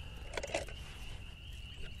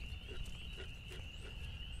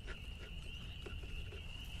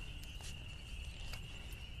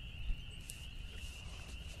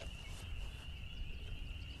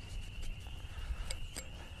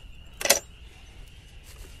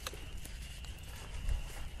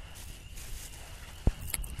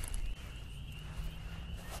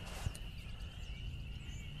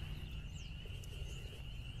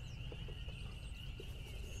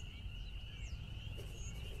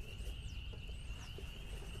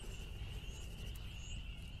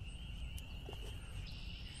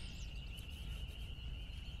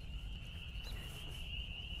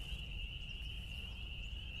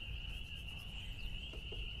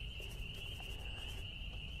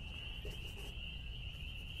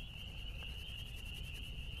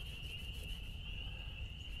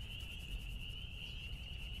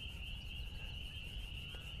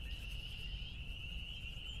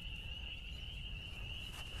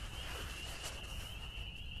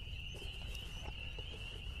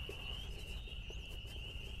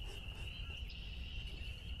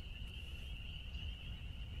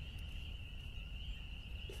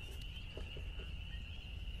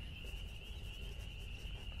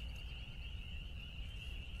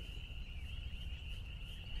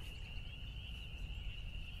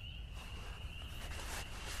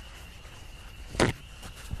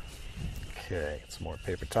 Okay, get some more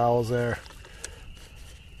paper towels there.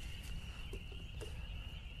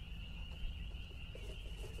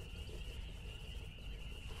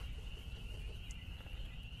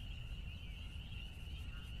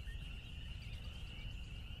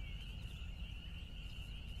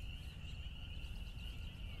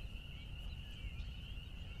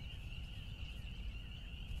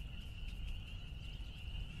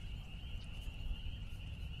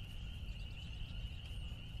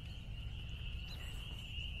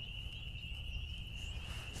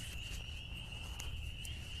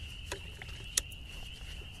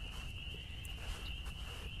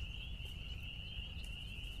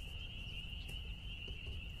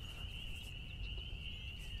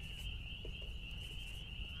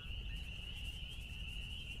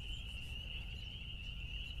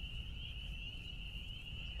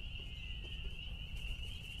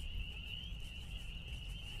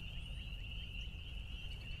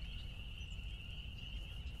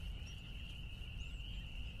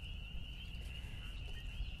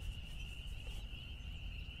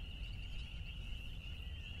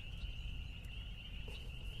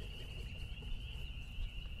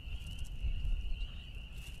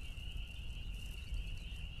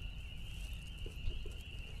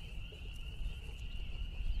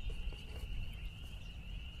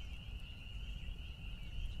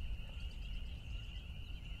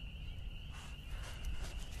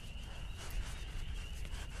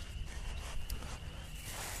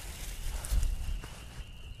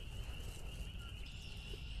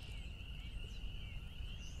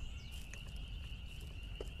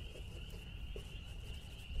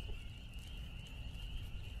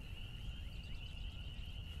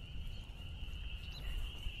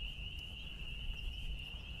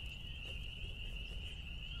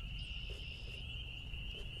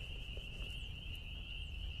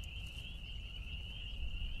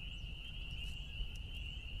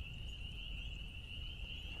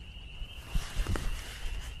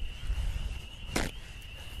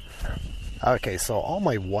 Okay, so all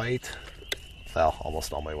my white, well,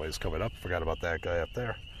 almost all my white is covered up. Forgot about that guy up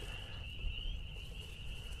there.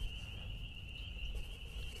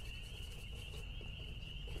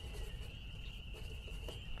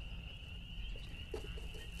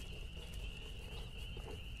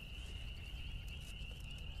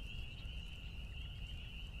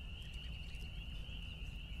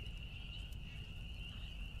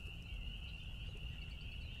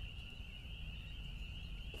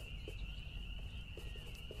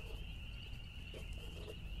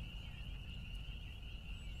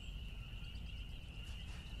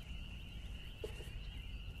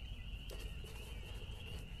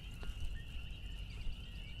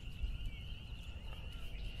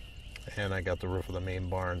 And I got the roof of the main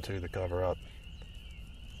barn too to cover up.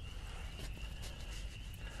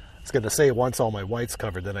 I was going to say once all my white's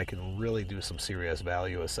covered, then I can really do some serious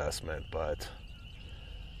value assessment, but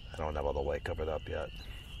I don't have all the white covered up yet.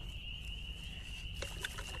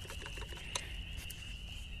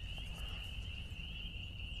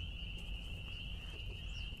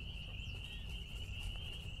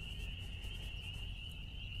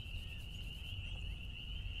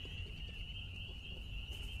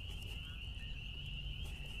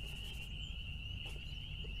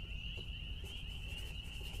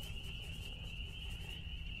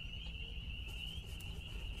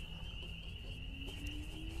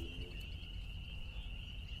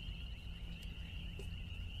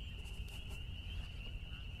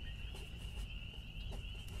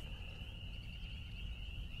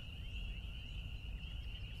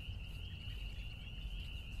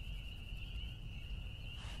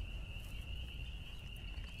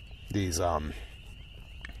 These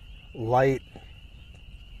light,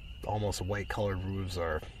 almost white colored roofs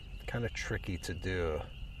are kind of tricky to do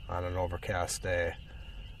on an overcast day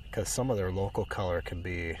because some of their local color can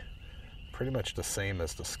be pretty much the same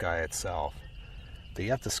as the sky itself. But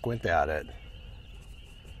you have to squint at it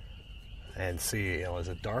and see, you know, is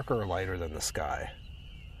it darker or lighter than the sky?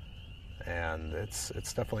 And it's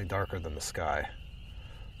definitely darker than the sky.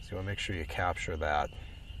 So you want to make sure you capture that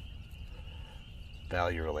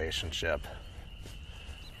value relationship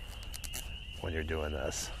when you're doing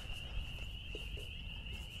this.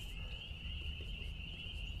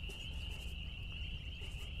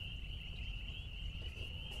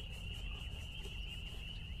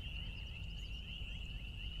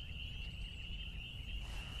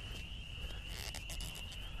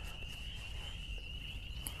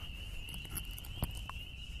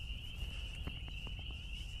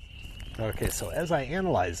 Okay, so as I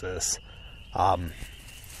analyze this,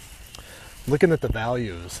 looking at the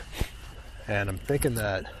values, and I'm thinking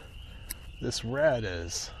that this red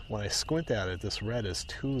is, when I squint at it, this red is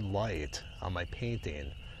too light on my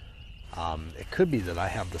painting. It could be that I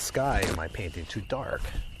have the sky in my painting too dark.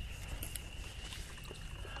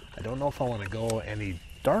 I don't know if I want to go any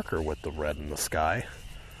darker with the red in the sky,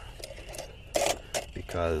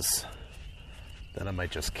 because then I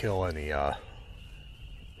might just kill any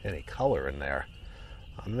color in there.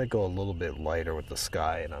 I'm going to go a little bit lighter with the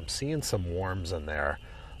sky, and I'm seeing some warms in there,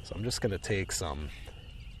 so I'm just going to take some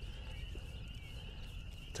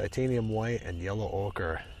titanium white and yellow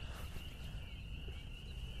ochre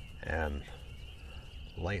and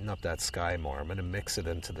lighten up that sky more. I'm going to mix it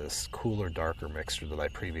into this cooler, darker mixture that I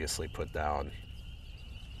previously put down.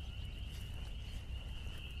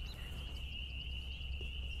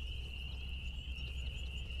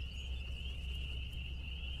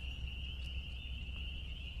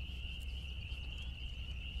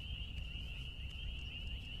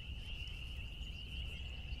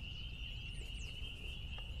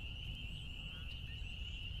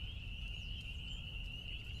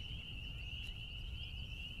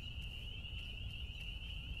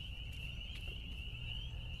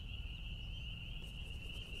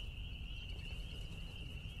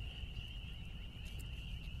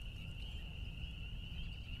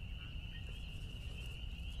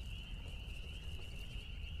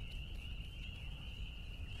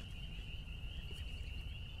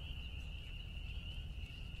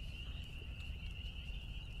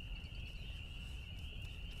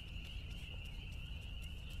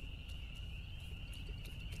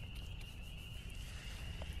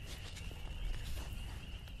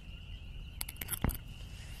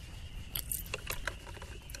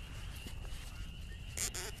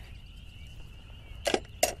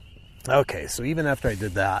 Okay, so even after I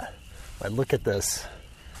did that, if I look at this,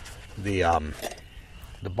 the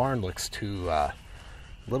barn looks a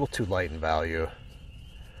little too light in value.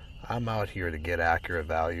 I'm out here to get accurate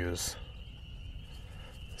values,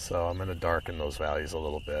 so I'm going to darken those values a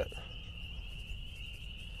little bit.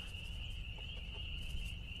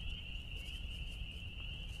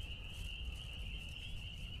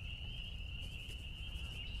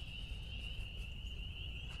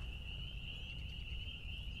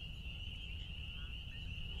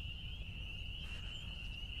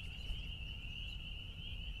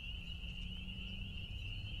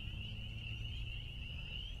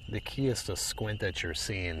 The key is to squint at your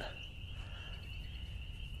scene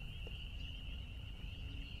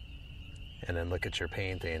and then look at your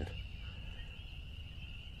painting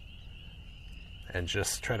and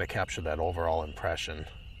just try to capture that overall impression.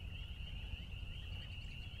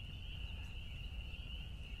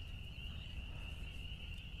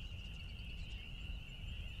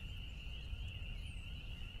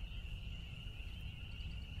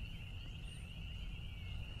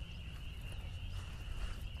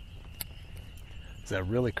 That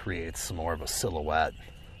really creates more of a silhouette.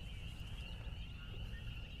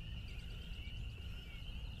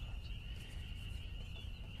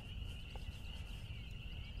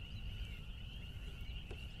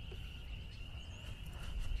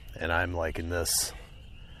 And I'm liking this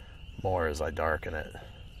more as I darken it.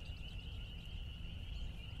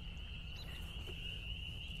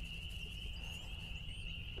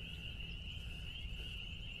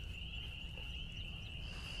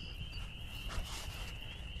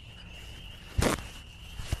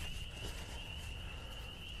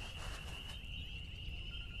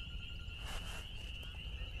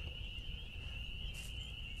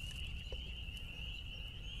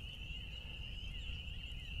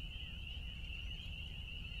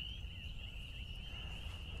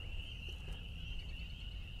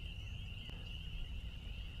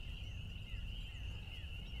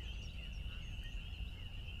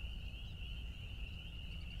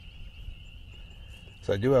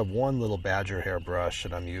 So I do have one little badger hair brush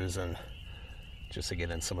that I'm using just to get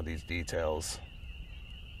in some of these details.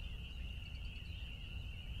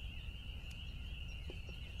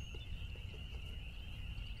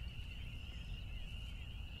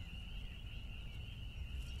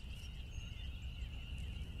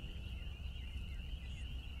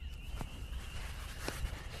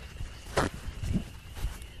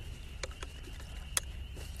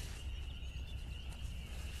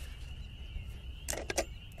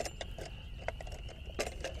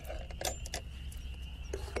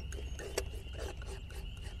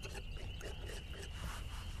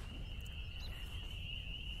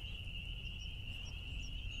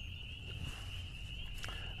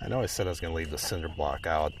 I know I said I was going to leave the cinder block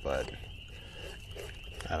out, but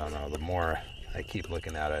I don't know. The more I keep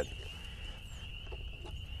looking at it,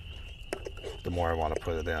 the more I want to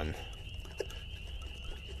put it in.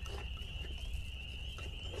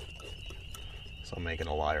 So I'm making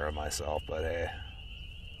a liar of myself, but hey.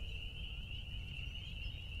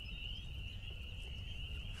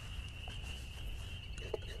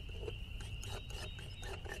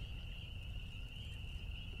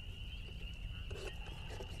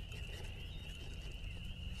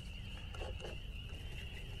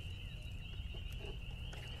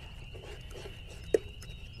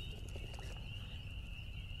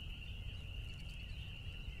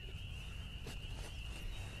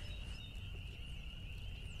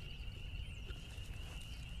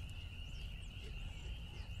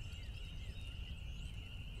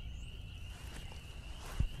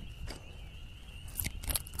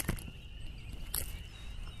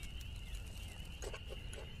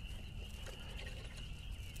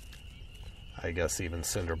 I guess even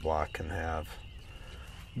cinder block can have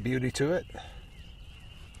beauty to it.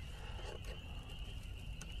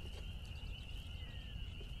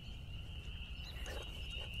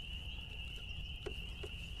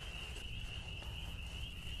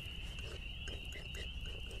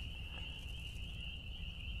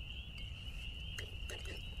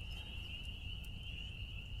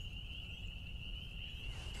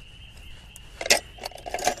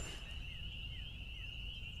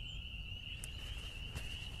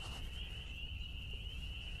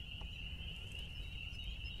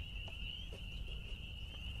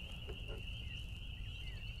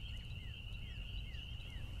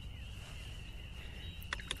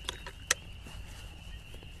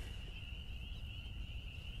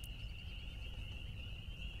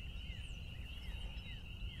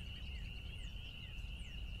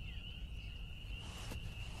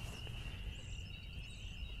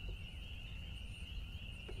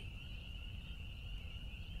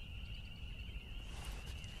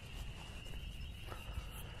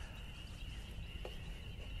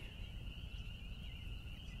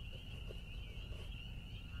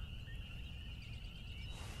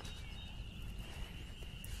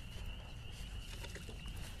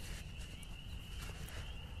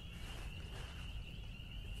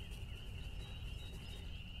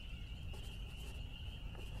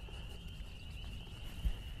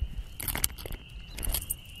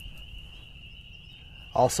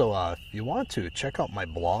 Also, if you want to, check out my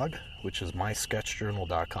blog, which is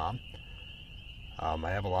mysketchjournal.com. I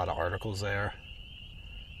have a lot of articles there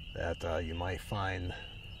that you might find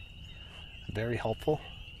very helpful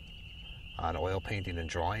on oil painting and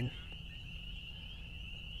drawing.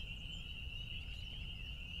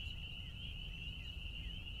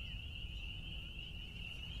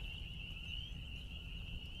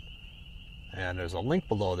 And there's a link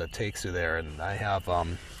below that takes you there, and I have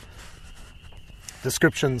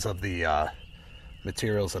descriptions of the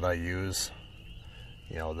materials that I use,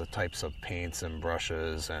 you know, the types of paints and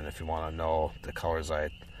brushes, and if you want to know the colors I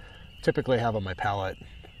typically have on my palette,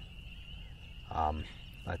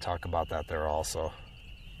 I talk about that there also.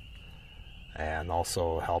 And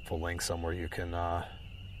also helpful links somewhere you can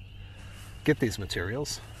get these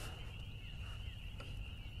materials.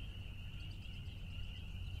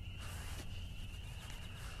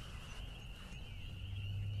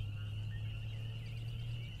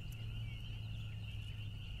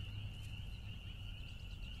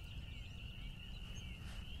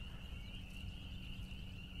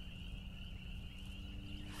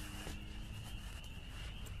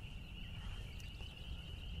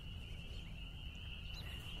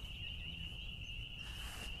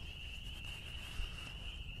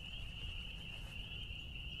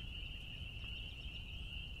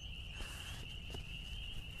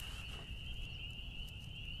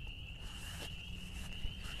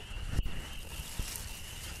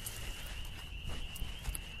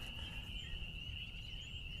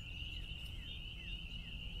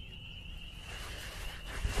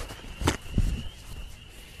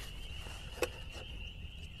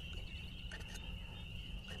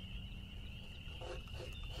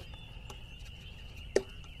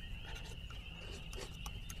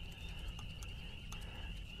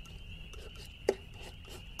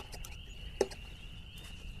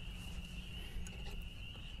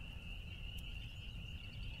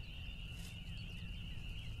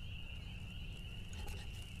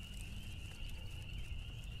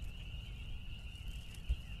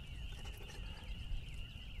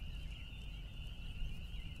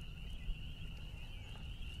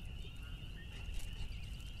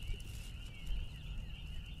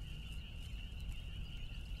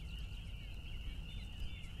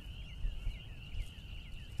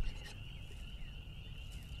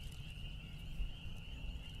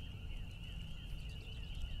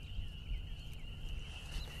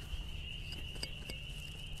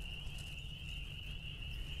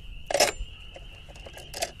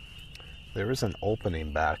 there is an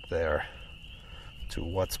opening back there to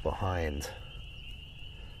what's behind.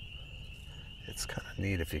 It's kind of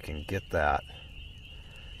neat if you can get that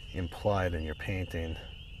implied in your painting.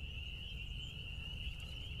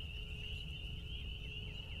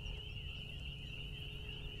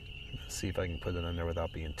 Let's see if I can put it in there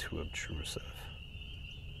without being too obtrusive.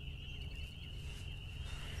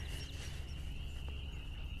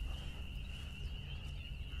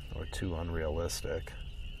 Or too unrealistic.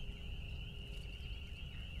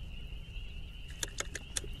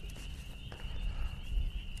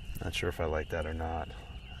 Not sure if I like that or not.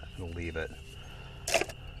 I'm gonna leave it,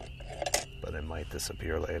 but it might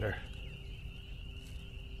disappear later.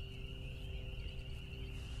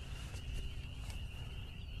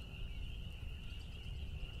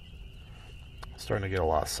 Starting to get a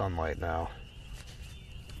lot of sunlight now.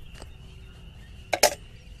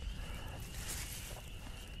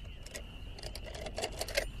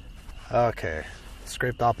 Okay,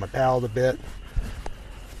 scraped off my palette a bit.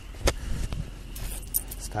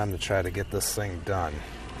 It's time to try to get this thing done.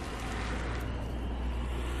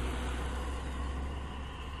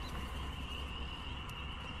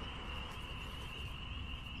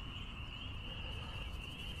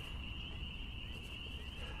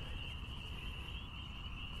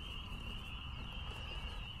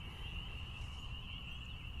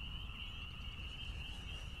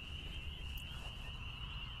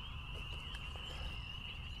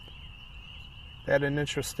 Had an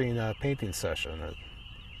interesting painting session. A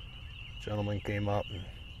gentleman came up and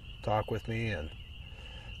talked with me and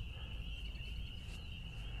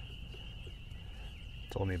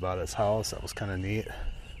told me about his house. That was kind of neat.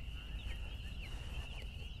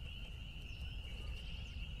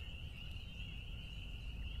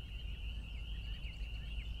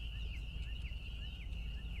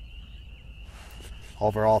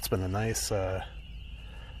 Overall, it's been a nice,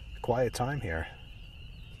 quiet time here.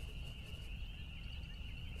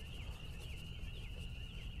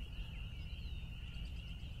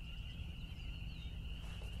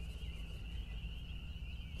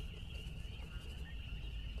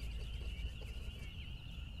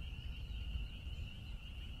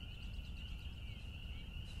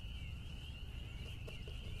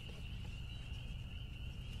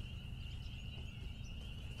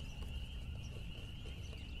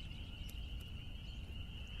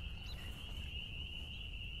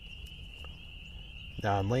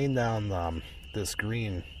 Now I'm laying down this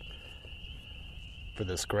green for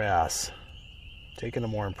this grass, taking a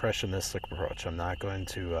more impressionistic approach. I'm not going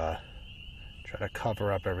to try to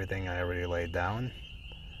cover up everything I already laid down,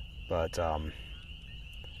 but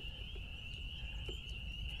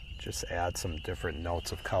just add some different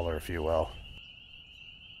notes of color, if you will.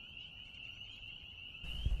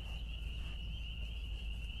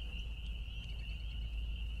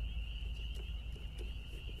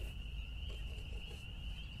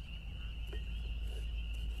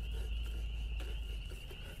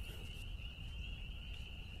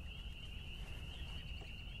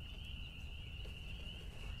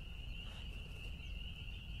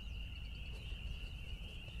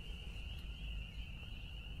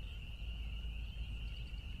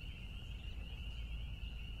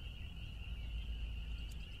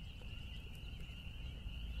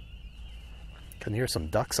 Can hear some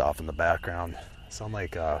ducks off in the background. Sound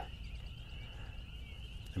like it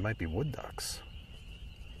might be wood ducks.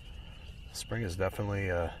 Spring is definitely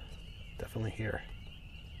here.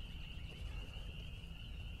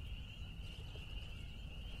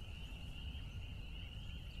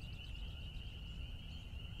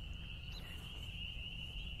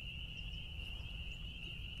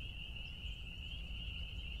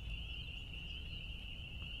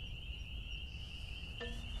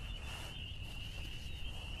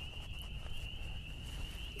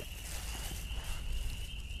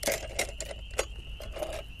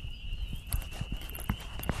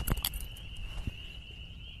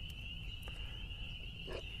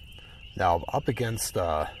 Now, up against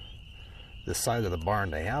this side of the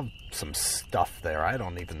barn, they have some stuff there. I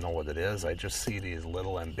don't even know what it is. I just see these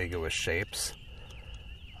little ambiguous shapes.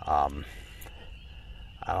 I don't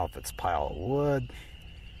know if it's a pile of wood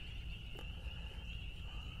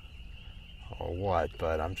or what,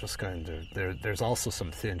 but I'm just going to... There's also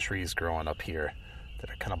some thin trees growing up here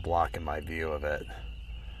that are kind of blocking my view of it.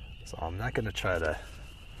 So I'm not going to try to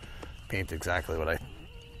paint exactly what I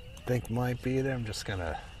think might be there. I'm just going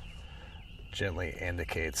to gently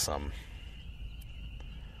indicate some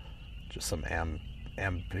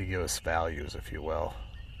ambiguous values, if you will.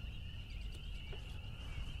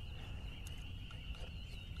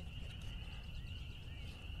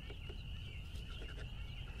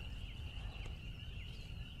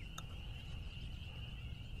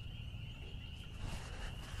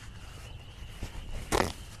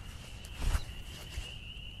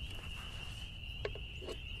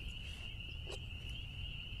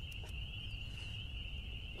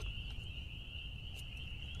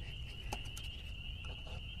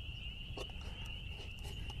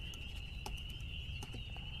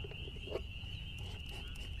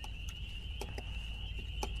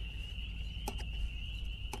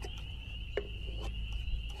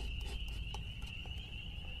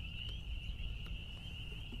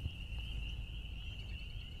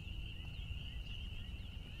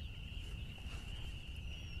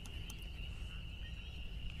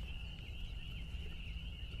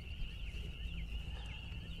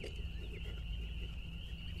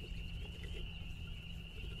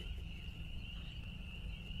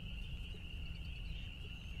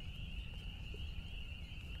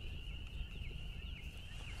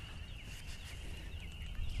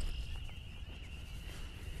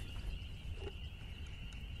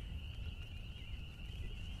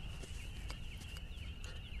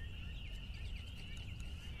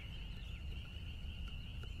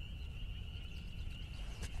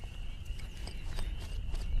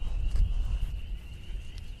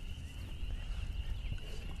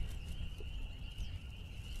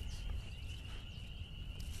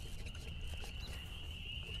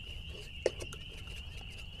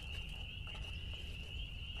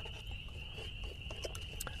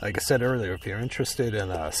 like I said earlier, if you're interested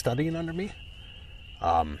in studying under me,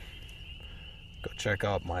 go check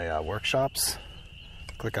out my workshops.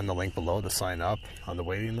 Click on the link below to sign up on the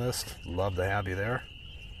waiting list. Love to have you there.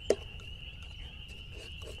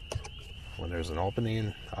 When there's an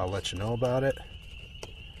opening, I'll let you know about it.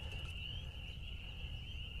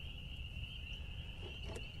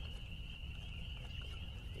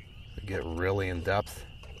 We get really in depth.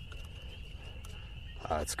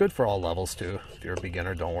 It's good for all levels too. If you're a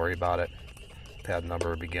beginner, don't worry about it. I've had a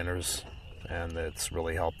number of beginners and it's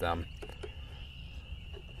really helped them.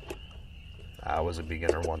 I was a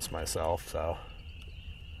beginner once myself, so.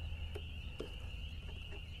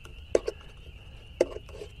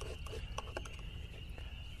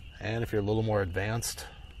 And if you're a little more advanced,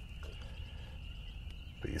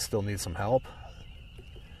 but you still need some help,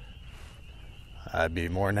 I'd be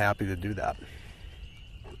more than happy to do that.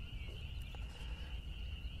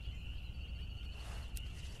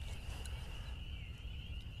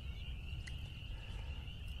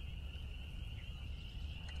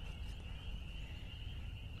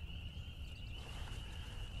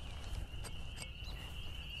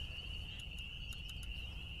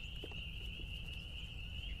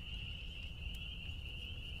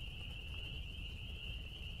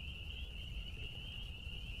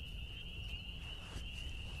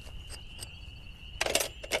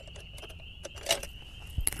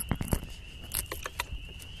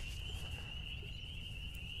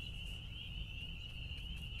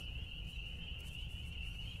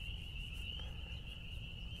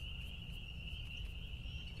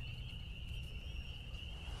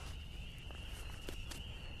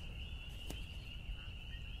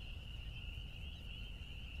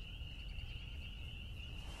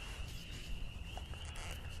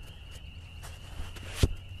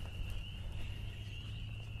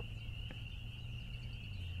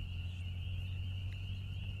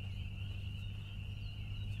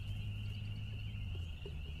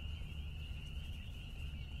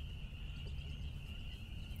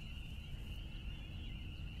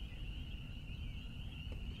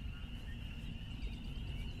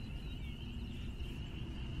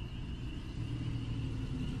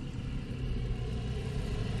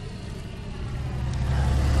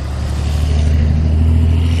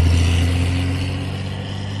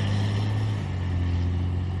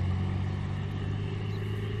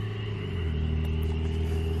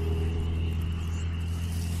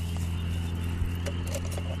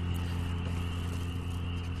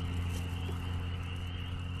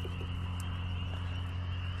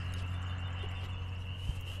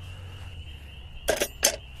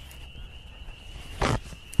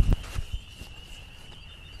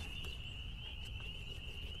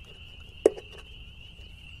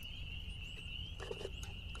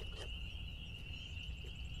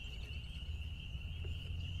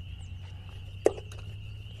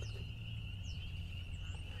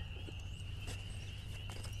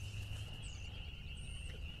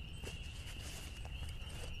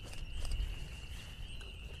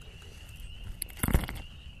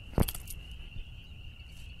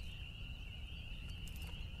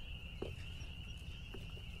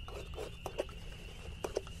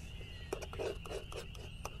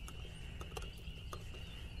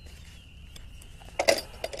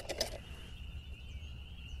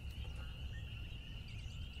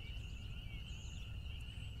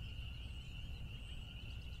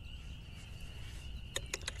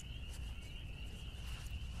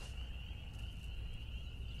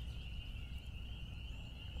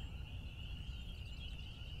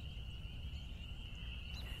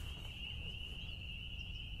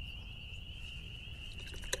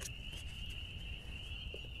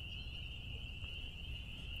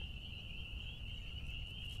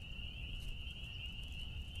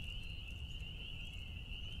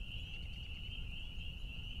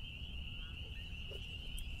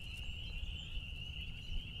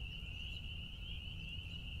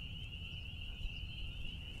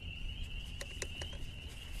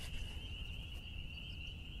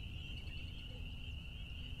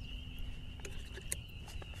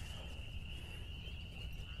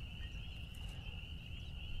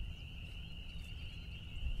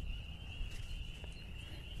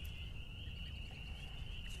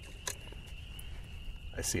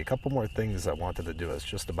 I see a couple more things I wanted to do. I was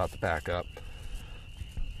just about to pack up.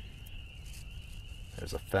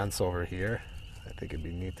 There's a fence over here. I think it'd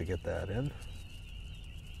be neat to get that in.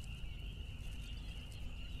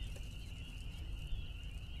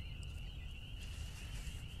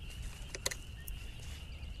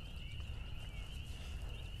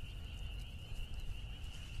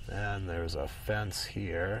 And there's a fence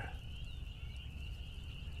here.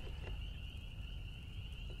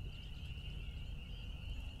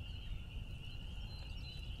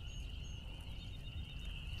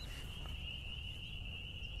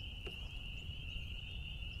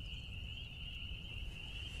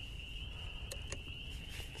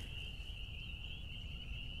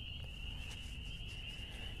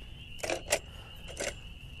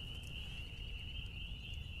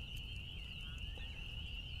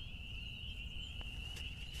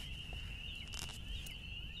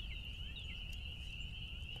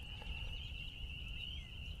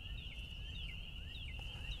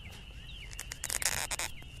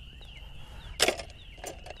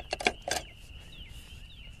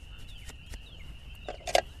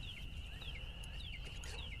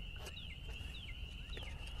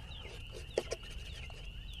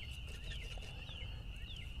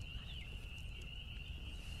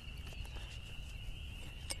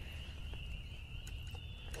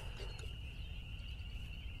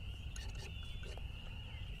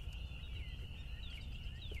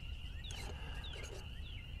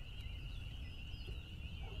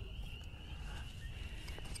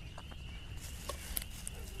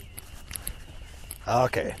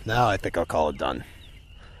 Okay, now I think I'll call it done.